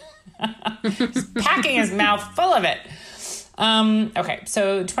treat. He's packing his mouth full of it. Okay,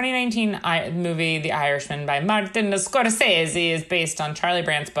 so 2019 movie The Irishman by Martin Scorsese is based on Charlie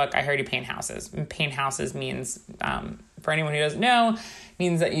Brandt's book, I Heard You Paint Houses. And paint houses means, for anyone who doesn't know,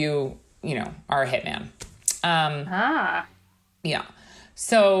 means that you are a hitman. Yeah.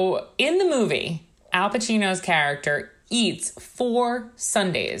 So in the movie, Al Pacino's character eats 4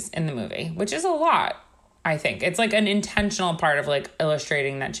 sundaes in the movie, which is a lot, I think. It's like an intentional part of like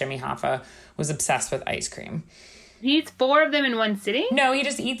illustrating that Jimmy Hoffa was obsessed with ice cream. He eats 4 of them in one sitting? No, he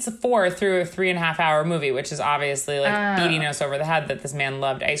just eats 4 through a 3.5-hour movie, which is obviously like beating us over the head that this man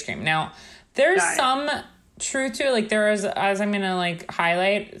loved ice cream. Now, there's some truth to it. Like there is, as I'm going to like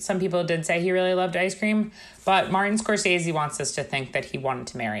highlight, some people did say he really loved ice cream, but Martin Scorsese wants us to think that he wanted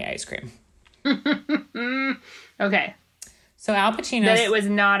to marry ice cream. Okay. So Al Pacino... That it was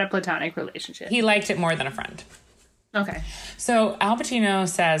not a platonic relationship. He liked it more than a friend. Okay. So Al Pacino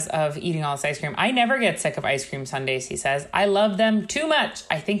says of eating all this ice cream, I never get sick of ice cream sundaes, he says. I love them too much.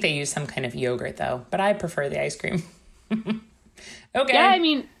 I think they use some kind of yogurt, though, but I prefer the ice cream. Okay. Yeah, I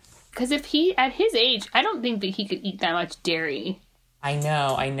mean, because if he, at his age, I don't think that he could eat that much dairy. I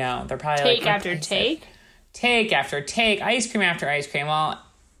know. They're probably take after take? Take after take, ice cream after ice cream. Well,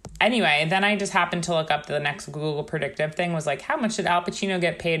 anyway, then I just happened to look up the next Google predictive thing was like, how much did Al Pacino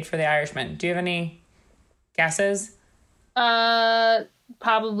get paid for The Irishman? Do you have any guesses?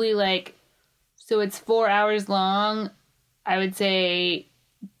 Probably like, so it's 4 hours long. I would say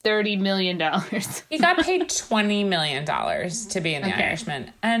 $30 million. He got paid $20 million to be in The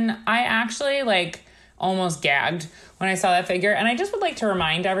Irishman. And I actually like almost gagged when I saw that figure. And I just would like to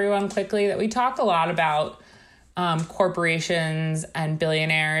remind everyone quickly that we talk a lot about corporations and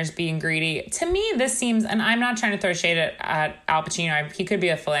billionaires being greedy. To me, this seems, and I'm not trying to throw shade at Al Pacino. He could be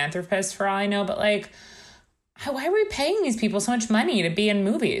a philanthropist for all I know, but like, why are we paying these people so much money to be in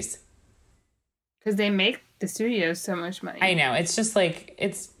movies? Because they make the studios so much money. I know. It's just like,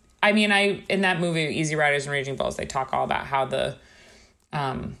 in that movie, Easy Riders and Raging Bulls, they talk all about how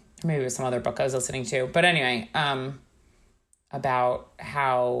maybe it was some other book I was listening to. But anyway, about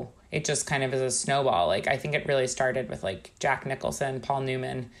how it just kind of is a snowball. Like, I think it really started with like Jack Nicholson, Paul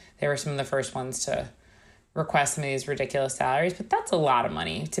Newman. They were some of the first ones to request some of these ridiculous salaries, but that's a lot of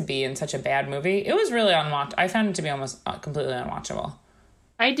money to be in such a bad movie. It was really I found it to be almost completely unwatchable.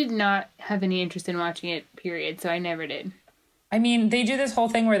 I did not have any interest in watching it, period, so I never did. I mean, they do this whole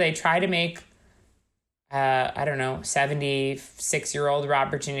thing where they try to make, 76-year-old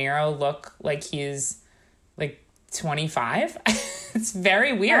Robert De Niro look like he's like 25. It's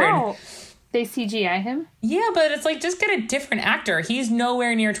very weird. Oh, they CGI him? Yeah, but it's like, just get a different actor. He's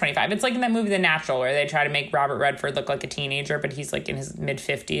nowhere near 25. It's like in that movie The Natural, where they try to make Robert Redford look like a teenager, but he's like in his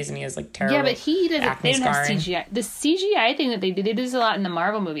mid-50s and he has like terrible but he doesn't. They don't have CGI. The CGI thing that they did is a lot in the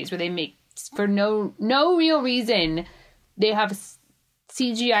Marvel movies, where they make, for no real reason, they have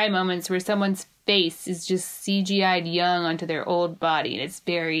CGI moments where someone's face is just CGI'd young onto their old body, and it's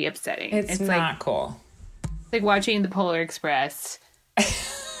very upsetting. It's not like, cool. It's like watching The Polar Express.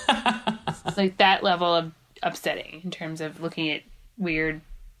 Like that level of upsetting in terms of looking at weird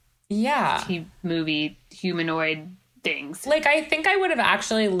movie humanoid things. Like, I think I would have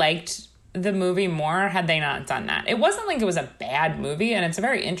actually liked the movie more had they not done that. It wasn't like it was a bad movie, and it's a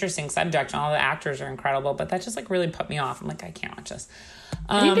very interesting subject, and all the actors are incredible, but that just like really put me off. I'm like, I can't watch this.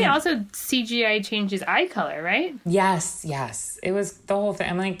 I think they also CGI changed his eye color, right? Yes. It was the whole thing.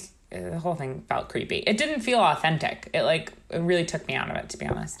 I'm like, the whole thing felt creepy. It didn't feel authentic. It really took me out of it, to be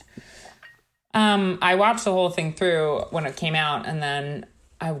honest. I watched the whole thing through when it came out, and then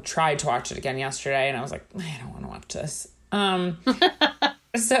I tried to watch it again yesterday, and I was like, I don't want to watch this.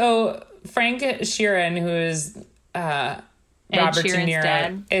 So Frank Sheeran, who is Robert De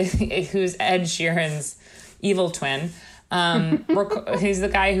Niro, who's Ed Sheeran's evil twin, he's the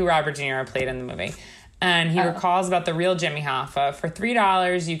guy who Robert De Niro played in the movie. And he recalls about the real Jimmy Hoffa. For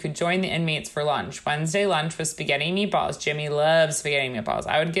 $3, you could join the inmates for lunch. Wednesday lunch was spaghetti and meatballs. Jimmy loves spaghetti and meatballs.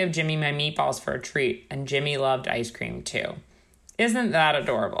 I would give Jimmy my meatballs for a treat. And Jimmy loved ice cream, too. Isn't that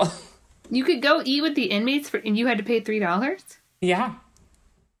adorable? You could go eat with the inmates and you had to pay $3? Yeah.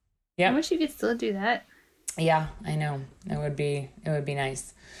 Yeah. I wish you could still do that. Yeah, I know. It would be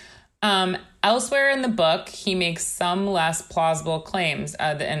nice. Elsewhere in the book, he makes some less plausible claims,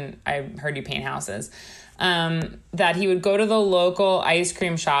 and I heard you paint houses, that he would go to the local ice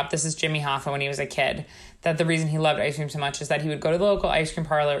cream shop. This is Jimmy Hoffa when he was a kid. That the reason he loved ice cream so much is that he would go to the local ice cream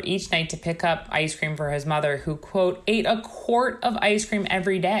parlor each night to pick up ice cream for his mother, who, quote, ate a quart of ice cream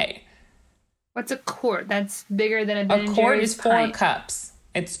every day. What's a quart? That's bigger than a Ben A & quart Jerry's is 4 pint. cups.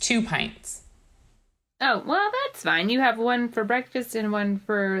 It's 2 pints. Oh, well, that's fine. You have one for breakfast and one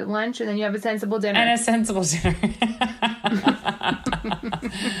for lunch, and then you have a sensible dinner. And a sensible dinner.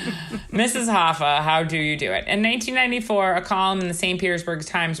 Mrs. Hoffa, how do you do it? In 1994, a column in the St. Petersburg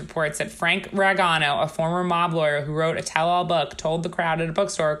Times reports that Frank Ragano, a former mob lawyer who wrote a tell-all book, told the crowd at a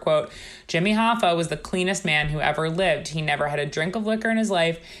bookstore, quote, Jimmy Hoffa was the cleanest man who ever lived. He never had a drink of liquor in his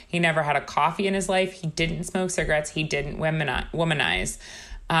life. He never had a coffee in his life. He didn't smoke cigarettes. He didn't womanize.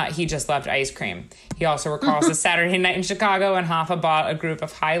 He just loved ice cream. He also recalls a Saturday night in Chicago when Hoffa bought a group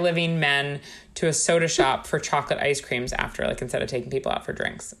of high-living men to a soda shop for chocolate ice creams instead of taking people out for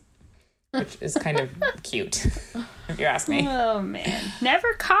drinks, which is kind of cute, if you ask me. Oh, man.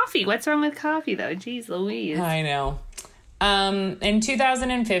 Never coffee. What's wrong with coffee, though? Jeez Louise. I know. In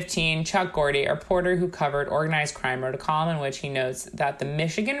 2015, Chuck Gordy, a reporter who covered organized crime, wrote a column in which he notes that the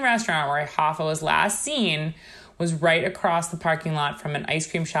Michigan restaurant where Hoffa was last seen was right across the parking lot from an ice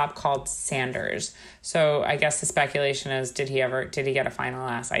cream shop called Sanders. So I guess the speculation is, did he get a final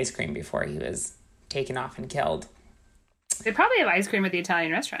ass ice cream before he was taken off and killed? They probably have ice cream at the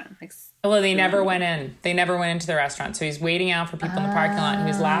Italian restaurant. Well, they never went in. They never went into the restaurant. So he's waiting out for people in the parking lot. He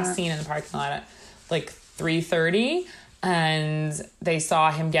was last seen in the parking lot at 3:30, and they saw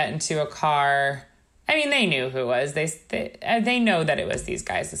him get into a car. I mean, they knew who it was. They know that it was these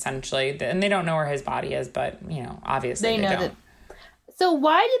guys, essentially. And they don't know where his body is, but, obviously they don't. So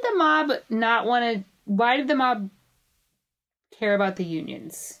why did the mob why did the mob care about the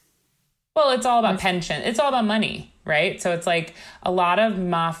unions? Well, it's all about pension. It's all about money, right? So it's like a lot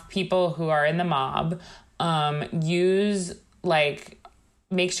of people who are in the mob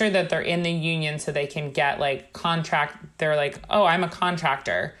make sure that they're in the union so they can get contract. They're like, oh, I'm a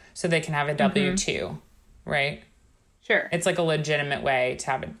contractor. So they can have a W-2, right? Sure. It's a legitimate way to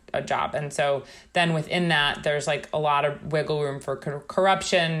have a job. And so then within that, there's a lot of wiggle room for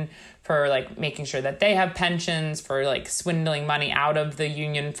corruption, for making sure that they have pensions, for swindling money out of the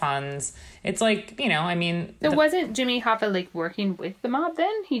union funds. It's So wasn't Jimmy Hoffa working with the mob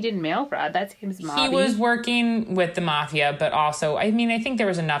then? He did mail fraud. That seems mobby. He was working with the mafia, but also, I think there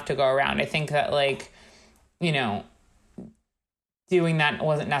was enough to go around. I think that doing that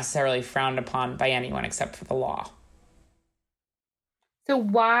wasn't necessarily frowned upon by anyone except for the law. So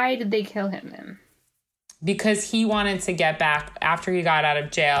why did they kill him then? Because he wanted to get back, after he got out of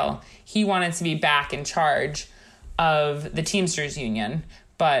jail, he wanted to be back in charge of the Teamsters Union.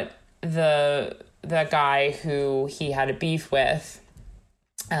 But the guy who he had a beef with,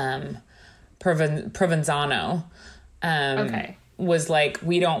 Provenzano, was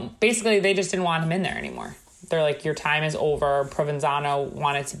basically they just didn't want him in there anymore. They're like, your time is over. Provenzano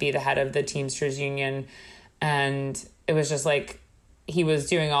wanted to be the head of the Teamsters Union. And it was just he was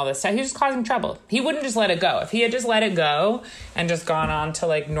doing all this stuff. He was just causing trouble. He wouldn't just let it go. If he had just let it go and just gone on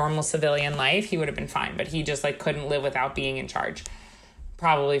to normal civilian life, he would have been fine. But he just couldn't live without being in charge.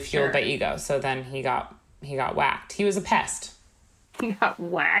 Probably fueled by ego. So then he got whacked. He was a pest. He got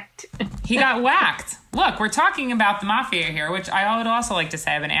whacked. He got whacked. Look, we're talking about the mafia here, which I would also like to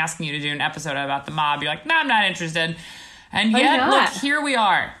say. I've been asking you to do an episode about the mob. You're like, no, I'm not interested. And yet, look, here we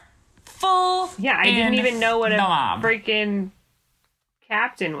are. I didn't even know what a mob. freaking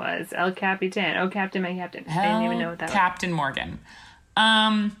captain was. El Capitan. Oh, Captain, my captain. I didn't even know what that was. Captain Morgan.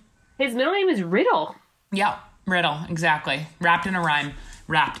 His middle name is Riddle. Yeah, Riddle, exactly. Wrapped in a rhyme.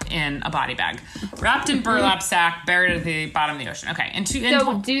 wrapped in a body bag, wrapped in burlap sack, buried at the bottom of the ocean. Okay.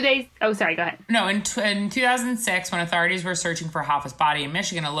 Oh, sorry, go ahead. No, in 2006, when authorities were searching for Hoffa's body in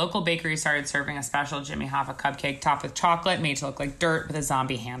Michigan, a local bakery started serving a special Jimmy Hoffa cupcake topped with chocolate, made to look like dirt with a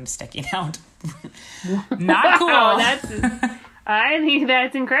zombie hand sticking out. Not cool. I think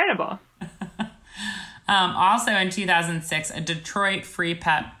that's incredible. Also in 2006, the Detroit Free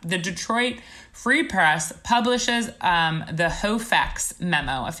Press publishes the Hofex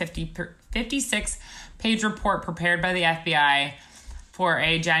memo, a 56-page report prepared by the FBI for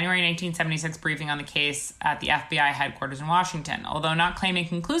a January 1976 briefing on the case at the FBI headquarters in Washington. Although not claiming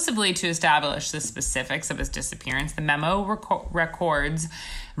conclusively to establish the specifics of his disappearance, the memo records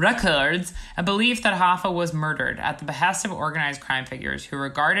a belief that Hoffa was murdered at the behest of organized crime figures who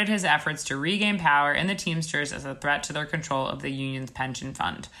regarded his efforts to regain power in the Teamsters as a threat to their control of the union's pension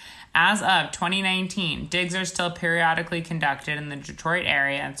fund. As of 2019, digs are still periodically conducted in the Detroit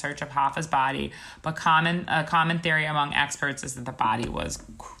area in search of Hoffa's body, but a common theory among experts is that the body was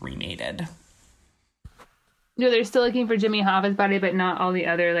cremated. No, they're still looking for Jimmy Hoffa's body, but not all the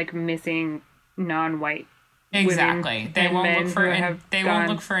other missing non-white. Exactly. They won't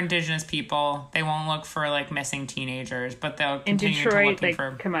look for indigenous people. They won't look for missing teenagers, but they'll continue to looking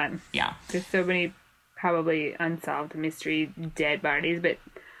for. Come on. Yeah. There's so many probably unsolved mystery dead bodies, but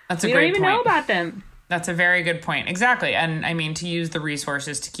that's we don't even know about them. That's a very good point. Exactly. And I mean, to use the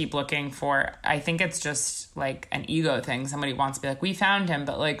resources to keep looking for, I think it's just an ego thing. Somebody wants to be we found him,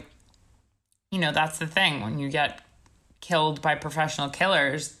 but that's the thing. When you get killed by professional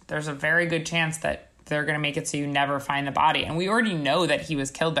killers, there's a very good chance that they're going to make it so you never find the body. And we already know that he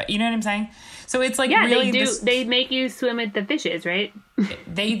was killed, but you know what I'm saying? So it's really... Yeah, they make you swim with the fishes, right?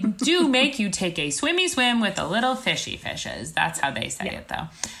 They do make you take a swimmy swim with the little fishy fishes. That's how they say it, though.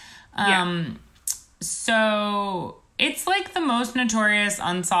 So it's the most notorious,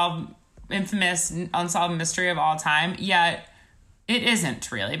 infamous unsolved mystery of all time, yet it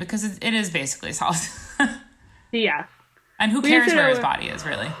isn't really, because it is basically solved. Yeah. And who cares where his body is,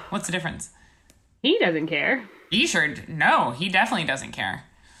 really? What's the difference? He doesn't care. He definitely doesn't care.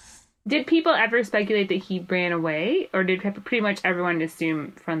 Did people ever speculate that he ran away, or did pretty much everyone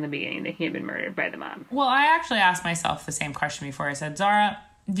assume from the beginning that he had been murdered by the mob? Well, I actually asked myself the same question before. I said, Zara,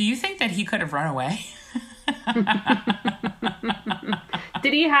 do you think that he could have run away?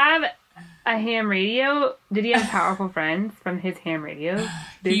 Did he have a ham radio? Did he have powerful friends from his ham radio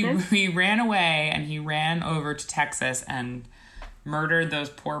business? He ran away, and he ran over to Texas and murdered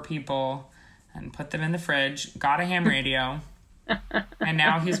those poor people and put them in the fridge, got a ham radio, and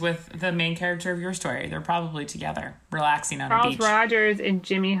now he's with the main character of your story. They're probably together, relaxing on a beach. Charles Rogers and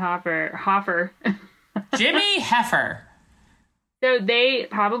Jimmy Hoffer. Jimmy Heifer. So they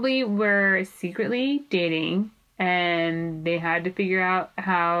probably were secretly dating, and they had to figure out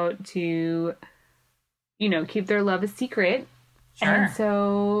how to, keep their love a secret. Sure. And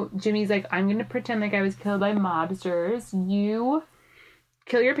so Jimmy's like, I'm going to pretend I was killed by mobsters. You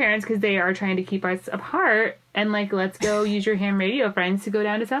kill your parents because they are trying to keep us apart, and let's go use your ham radio friends to go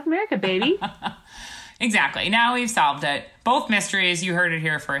down to South America, baby. Exactly. Now we've solved it. Both mysteries. You heard it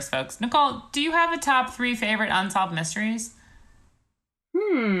here first, folks. Nicole, do you have a top 3 favorite unsolved mysteries?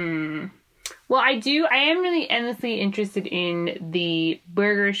 Well, I do. I am really endlessly interested in the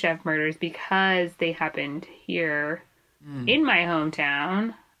Burger Chef murders because they happened here in my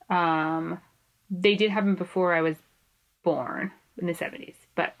hometown. They did happen before I was born in the 70s.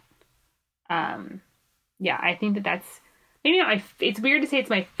 But, I think that's maybe not it's weird to say it's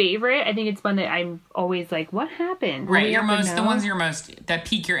my favorite. I think it's one that I'm always what happened? Right, the ones that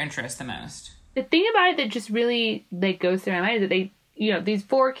pique your interest the most. The thing about it that just really goes through my mind is that they, these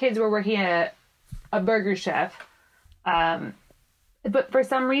 4 kids were working at a Burger Chef. But for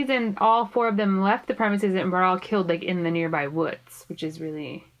some reason, all 4 of them left the premises and were all killed in the nearby woods, which is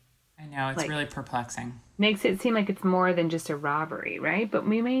really... I know, it's really perplexing. Makes it seem like it's more than just a robbery, right? But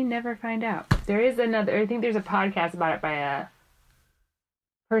we may never find out. There is I think there's a podcast about it by a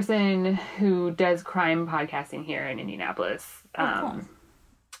person who does crime podcasting here in Indianapolis. Cool.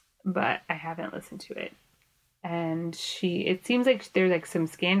 But I haven't listened to it. And it seems like there's some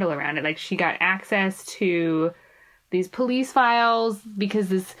scandal around it. She got access to these police files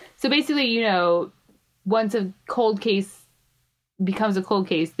because so basically, once a cold case becomes a cold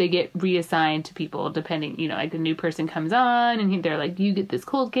case, they get reassigned to people depending, a new person comes on and they're you get this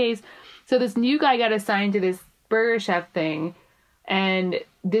cold case. So this new guy got assigned to this Burger Chef thing, and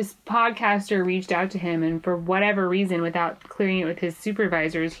this podcaster reached out to him, and for whatever reason, without clearing it with his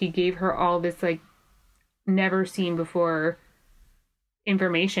supervisors, he gave her all this never seen before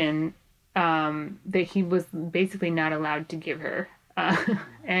information that he was basically not allowed to give her.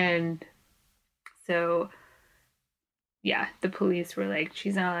 And so, yeah, the police were like,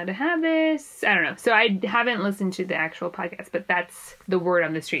 she's not allowed to have this. I don't know. So I haven't listened to the actual podcast, but that's the word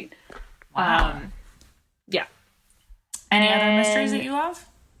on the street. Wow. Yeah. Any other mysteries that you love?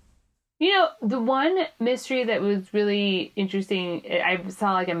 You know, the one mystery that was really interesting, I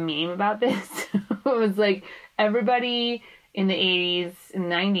saw like a meme about this. It was like everybody in the 80s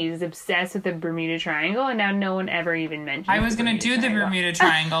and 90s is obsessed with the Bermuda Triangle, and now no one ever even mentions I was going to do the Bermuda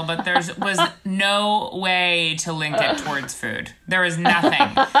Triangle, but there was no way to link it towards food. There was nothing.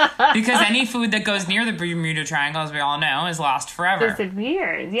 Because any food that goes near the Bermuda Triangle, as we all know, is lost forever.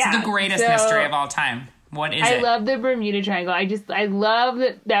 Disappears, yeah. It's the greatest mystery of all time. What is it? I love the Bermuda Triangle. I love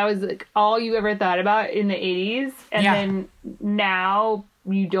that was like all you ever thought about in the 80s, and then now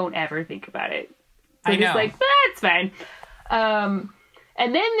you don't ever think about it. So I know. Just like, that's fine. And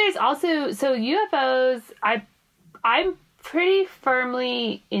then there's also, so UFOs, I'm pretty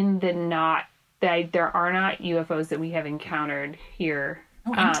firmly in the knot that there are not UFOs that we have encountered here.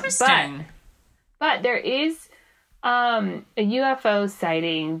 Oh, interesting. But there is a UFO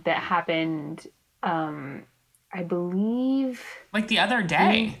sighting that happened, I believe... Like the other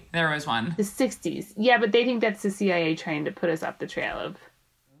day, there was one. The 60s. Yeah, but they think that's the CIA trying to put us off the trail of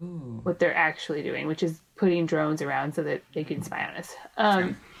what they're actually doing, which is putting drones around so that they can spy on us.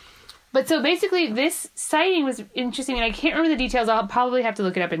 But so basically this sighting was interesting, and I can't remember the details. I'll probably have to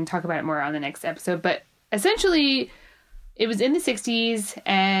look it up and talk about it more on the next episode. But essentially, it was in the 60s,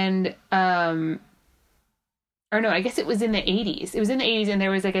 and or no, I guess it was in the 80s. It was in the 80s, and there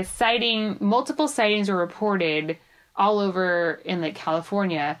was like a sighting. Multiple sightings were reported all over in like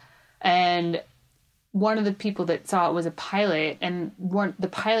California, and one of the people that saw it was a pilot, and the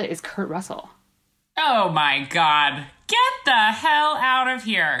pilot is Kurt Russell. Oh my God. Get the hell out of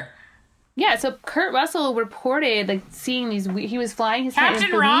here. Yeah, so Kurt Russell reported like seeing these, he was flying his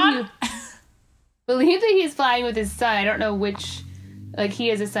Captain Ron? Believe that he's flying with his son. I don't know which, like he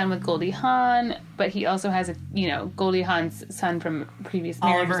has a son with Goldie Hawn, but he also has Goldie Hawn's son from previous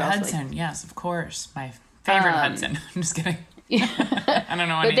marriage. Oliver Hudson, yes, of course. My favorite Hudson. I'm just kidding. I don't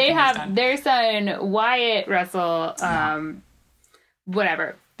know anything. But they have their son, Wyatt Russell,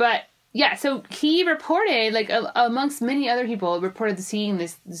 whatever. But yeah, so he reported, like amongst many other people, reported seeing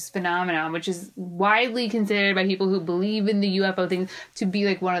this phenomenon, which is widely considered by people who believe in the UFO thing to be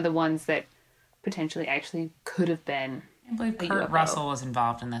like one of the ones that potentially actually could have been. I believe Kurt Russell was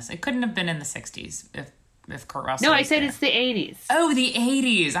involved in this. It couldn't have been in the 60s if Kurt Russell. No, I said it's the 80s. Oh, the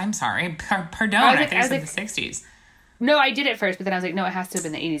 80s. I'm sorry. Pardon. I think it's the 60s. No, I did it first, but then I was like, no, it has to have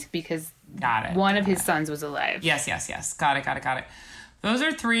been the 80s because one of his sons was alive. Yes. Got it. Those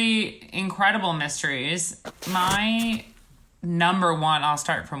are 3 incredible mysteries. My number one, I'll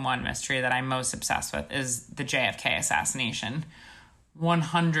start from one mystery that I'm most obsessed with, is the JFK assassination.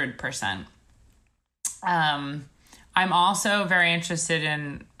 100%. I'm also very interested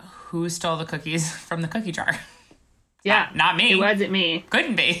in who stole the cookies from the cookie jar. Yeah. Not me. It wasn't me.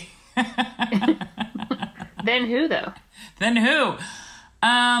 Couldn't be. Then who, though?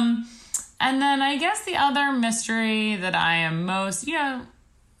 And then I guess the other mystery that I am most,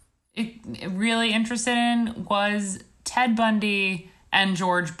 really interested in was Ted Bundy and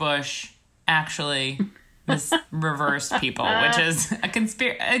George Bush actually reversed people, which is a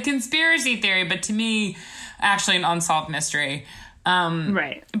conspiracy theory, but to me, actually an unsolved mystery.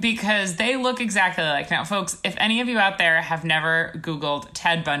 Right. Because they look exactly like. Now, folks, if any of you out there have never Googled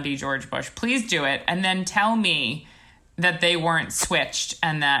Ted Bundy, George Bush, please do it. And then tell me that they weren't switched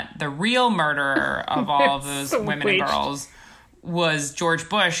and that the real murderer of all of those women and girls was George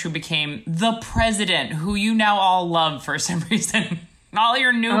Bush, who became the president, who you now all love for some reason. All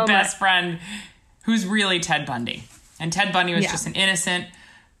your new best friend, who's really Ted Bundy. And Ted Bundy was just an innocent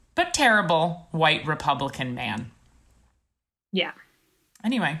but terrible white Republican man. Yeah.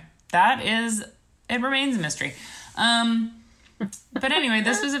 Anyway, it remains a mystery. But anyway,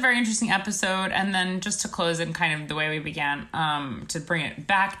 this was a very interesting episode. And then just to close in kind of the way we began, to bring it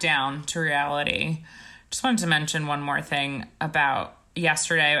back down to reality, just wanted to mention one more thing about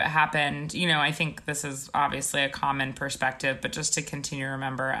yesterday, what happened. I think this is obviously a common perspective, but just to continue to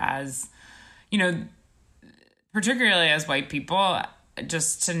remember as, particularly as white people,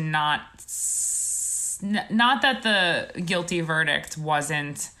 just to not that the guilty verdict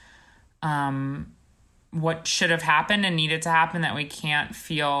wasn't what should have happened and needed to happen, that we can't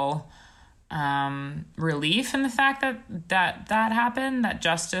feel relief in the fact that happened, that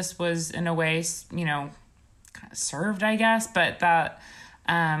justice was in a way, kind of served, I guess, but that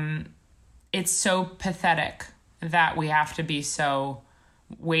it's so pathetic that we have to be so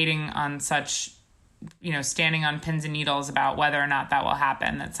waiting on such standing on pins and needles about whether or not that will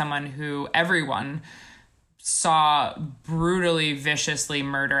happen. That someone who everyone saw brutally, viciously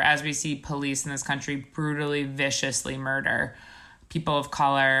murder, as we see police in this country brutally, viciously murder people of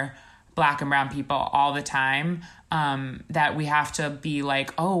color, Black and brown people all the time, that we have to be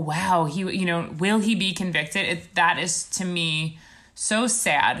like, oh, wow, will he be convicted? That is, to me, so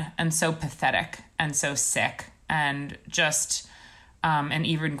sad and so pathetic and so sick, and just an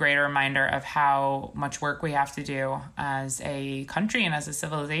even greater reminder of how much work we have to do as a country and as a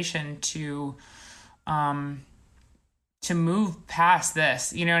civilization to move past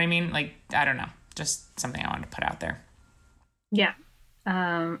this. You know what I mean? Like, I don't know, just something I wanted to put out there. Yeah.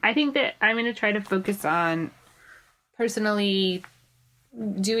 I think that I'm going to try to focus on personally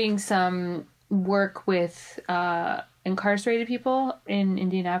doing some work with incarcerated people in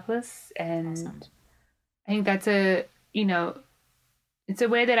Indianapolis. And awesome. I think that's it's a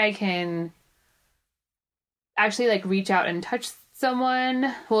way that I can actually like reach out and touch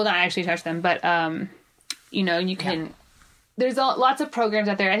someone. Well, not actually touch them, but, you can, there's lots of programs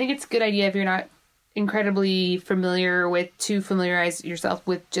out there. I think it's a good idea if you're not incredibly familiar with, to familiarize yourself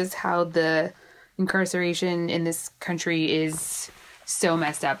with just how the incarceration in this country is so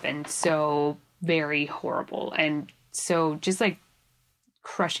messed up and so very horrible and so just like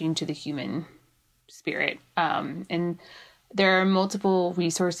crushing to the human spirit. And there are multiple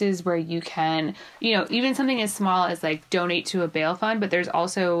resources where you can, even something as small as like donate to a bail fund, but there's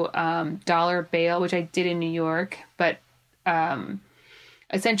also dollar bail, which I did in New York, but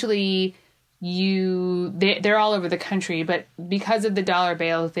essentially they're all over the country, but because of the dollar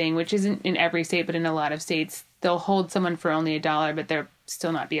bail thing, which isn't in every state, but in a lot of states, they'll hold someone for only $1, but they'll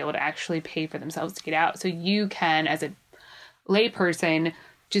still not be able to actually pay for themselves to get out. So you can, as a layperson,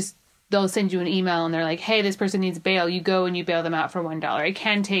 they'll send you an email and they're like, hey, this person needs bail. You go and you bail them out for $1. It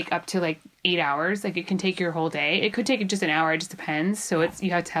can take up to like 8 hours. Like it can take your whole day. It could take just an hour. It just depends. So you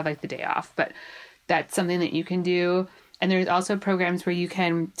have to have like the day off, but that's something that you can do. And there's also programs where you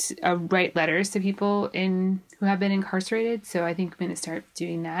can write letters to people who have been incarcerated. So I think I'm going to start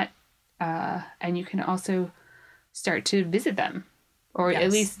doing that. And you can also start to visit them, or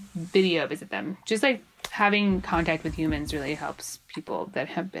at least video visit them. Just like having contact with humans really helps people that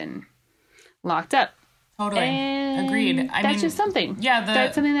have been locked up. Totally. And agreed. That's just something. Yeah.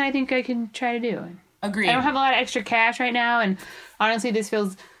 That's something that I think I can try to do. Agreed. I don't have a lot of extra cash right now. And honestly, this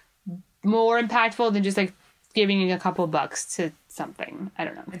feels more impactful than just like giving a couple bucks to something. I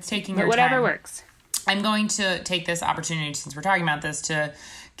don't know. It's taking your whatever time. Works. I'm going to take this opportunity, since we're talking about this, to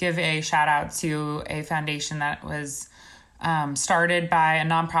give a shout out to a foundation that was started by a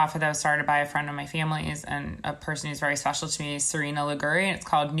nonprofit that was started by a friend of my family's and a person who's very special to me, Serena Liguri. And it's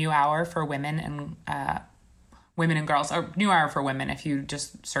called New Hour for Women and Girls, or New Hour for Women. If you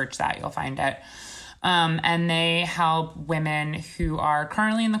just search that, you'll find it. And they help women who are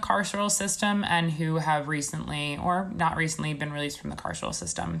currently in the carceral system and who have recently or not recently been released from the carceral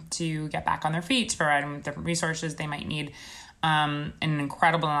system to get back on their feet, to provide them with different resources they might need. An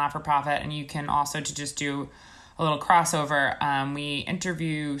incredible not-for-profit. And you can also, to just do a little crossover, we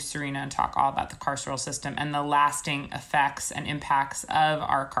interview Serena and talk all about the carceral system and the lasting effects and impacts of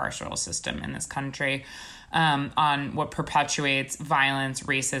our carceral system in this country. On what perpetuates violence,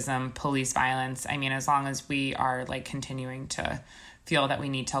 racism, police violence. I mean, as long as we are like continuing to feel that we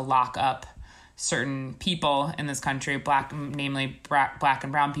need to lock up certain people in this country, namely black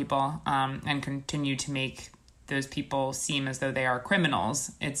and brown people, and continue to make those people seem as though they are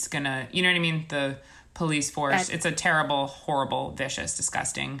criminals, it's gonna, you know what I mean? The police force, it's a terrible, horrible, vicious,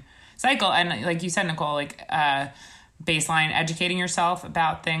 disgusting cycle. And like you said, Nicole, like baseline educating yourself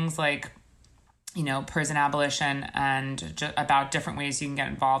about things like, prison abolition and about different ways you can get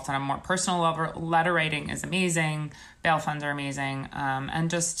involved on a more personal level. Letter writing is amazing. Bail funds are amazing. And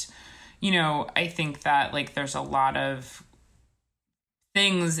just, I think that like there's a lot of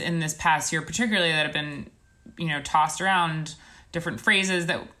things in this past year, particularly that have been, tossed around, different phrases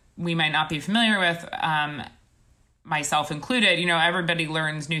that we might not be familiar with, myself included. Everybody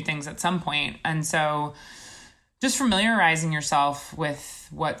learns new things at some point. And so just familiarizing yourself with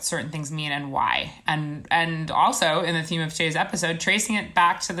what certain things mean and why. And also, in the theme of today's episode, tracing it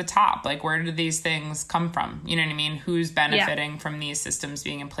back to the top. Like, where did these things come from? You know what I mean? Who's benefiting from these systems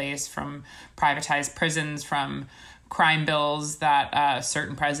being in place, from privatized prisons, from crime bills that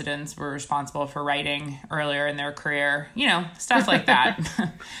certain presidents were responsible for writing earlier in their career? Stuff like that.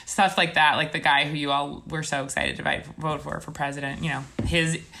 Stuff like that. Like the guy who you all were so excited to vote for president,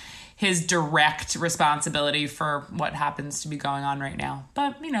 his direct responsibility for what happens to be going on right now.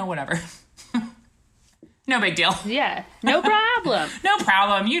 But, whatever. No big deal. Yeah, no problem. No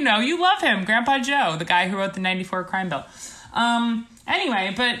problem. You know, you love him. Grandpa Joe, the guy who wrote the 94 crime bill.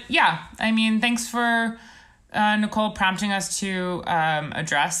 Anyway, but yeah, I mean, thanks for Nicole prompting us to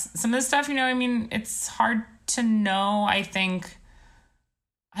address some of this stuff. You know, I mean, it's hard to know, I think.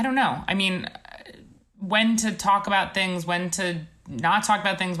 I don't know. I mean, when to talk about things, when to not talk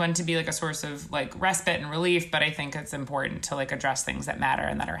about things, when to be like a source of like respite and relief. But I think it's important to like address things that matter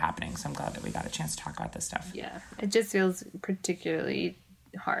and that are happening. So I'm glad that we got a chance to talk about this stuff. Yeah, it just feels particularly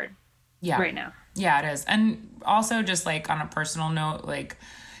hard right now. Yeah, it is. And also just like on a personal note, like,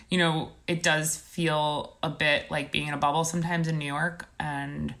 you know, it does feel a bit like being in a bubble sometimes in New York.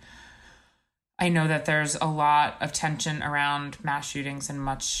 And I know that there's a lot of tension around mass shootings in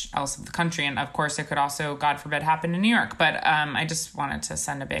much else of the country. And of course, it could also, God forbid, happen in New York. But I just wanted to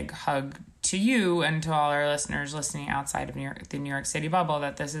send a big hug to you and to all our listeners listening outside of New York, the New York City bubble,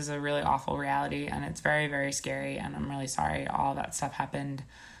 that this is a really awful reality. And it's very, very scary. And I'm really sorry all that stuff happened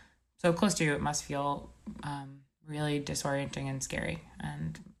so close to you. It must feel really disorienting and scary.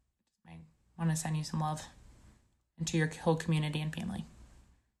 And I want to send you some love and to your whole community and family.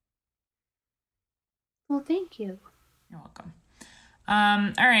 Well, thank you. You're welcome.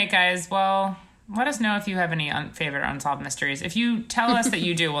 All right, guys. Well, let us know if you have any favorite unsolved mysteries. If you tell us that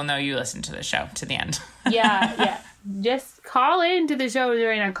you do, we'll know you listened to the show to the end. Yeah. Just call in to the show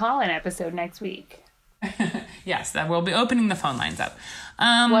during our call-in episode next week. Yes, that we'll be opening the phone lines up.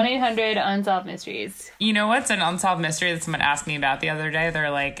 1-800-UNSOLVED MYSTERIES. You know what's an unsolved mystery that someone asked me about the other day?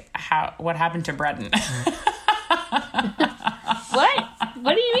 They're like, what happened to Breton? What?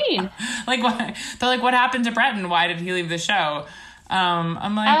 What do you mean? Like, what? They're like, what happened to Breton? Why did he leave the show?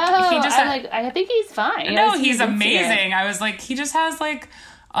 I'm like, I think he's fine. No, he's amazing. I was like, he just has like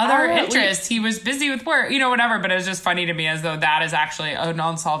other interests. He was busy with work, you know, whatever. But it was just funny to me as though that is actually an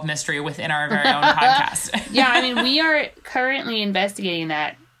unsolved mystery within our very own podcast. Yeah, I mean, we are currently investigating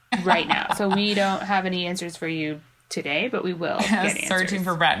that right now. So we don't have any answers for you today, but we will get answers. Searching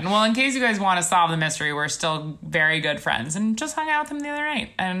for Breton. Well, in case you guys want to solve the mystery, we're still very good friends and just hung out with him the other night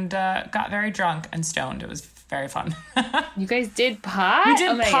and got very drunk and stoned. It was very fun. You guys did pot? We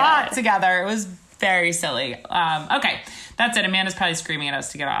did pot together. It was very silly. Okay, that's it. Amanda's probably screaming at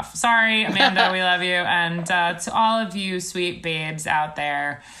us to get off. Sorry, Amanda, we love you. And to all of you sweet babes out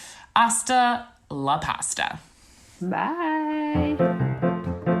there, hasta la pasta. Bye.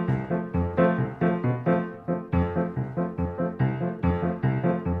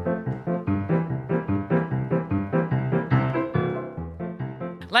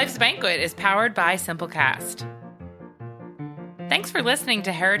 Life's Banquet is powered by Simplecast. Thanks for listening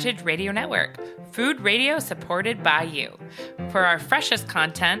to Heritage Radio Network, food radio supported by you. For our freshest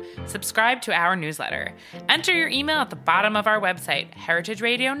content, subscribe to our newsletter. Enter your email at the bottom of our website,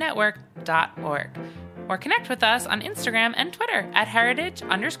 heritageradionetwork.org. Or connect with us on Instagram and Twitter at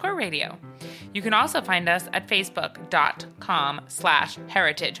heritage_radio. You can also find us at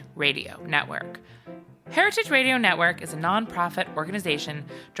facebook.com/Heritage Radio Network. Heritage Radio Network is a nonprofit organization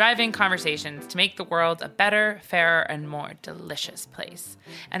driving conversations to make the world a better, fairer, and more delicious place.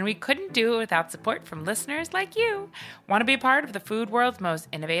 And we couldn't do it without support from listeners like you. Want to be a part of the food world's most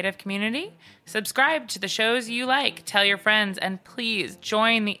innovative community? Subscribe to the shows you like, tell your friends, and please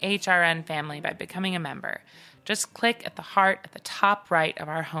join the HRN family by becoming a member. Just click at the heart at the top right of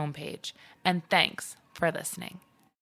our homepage. And thanks for listening.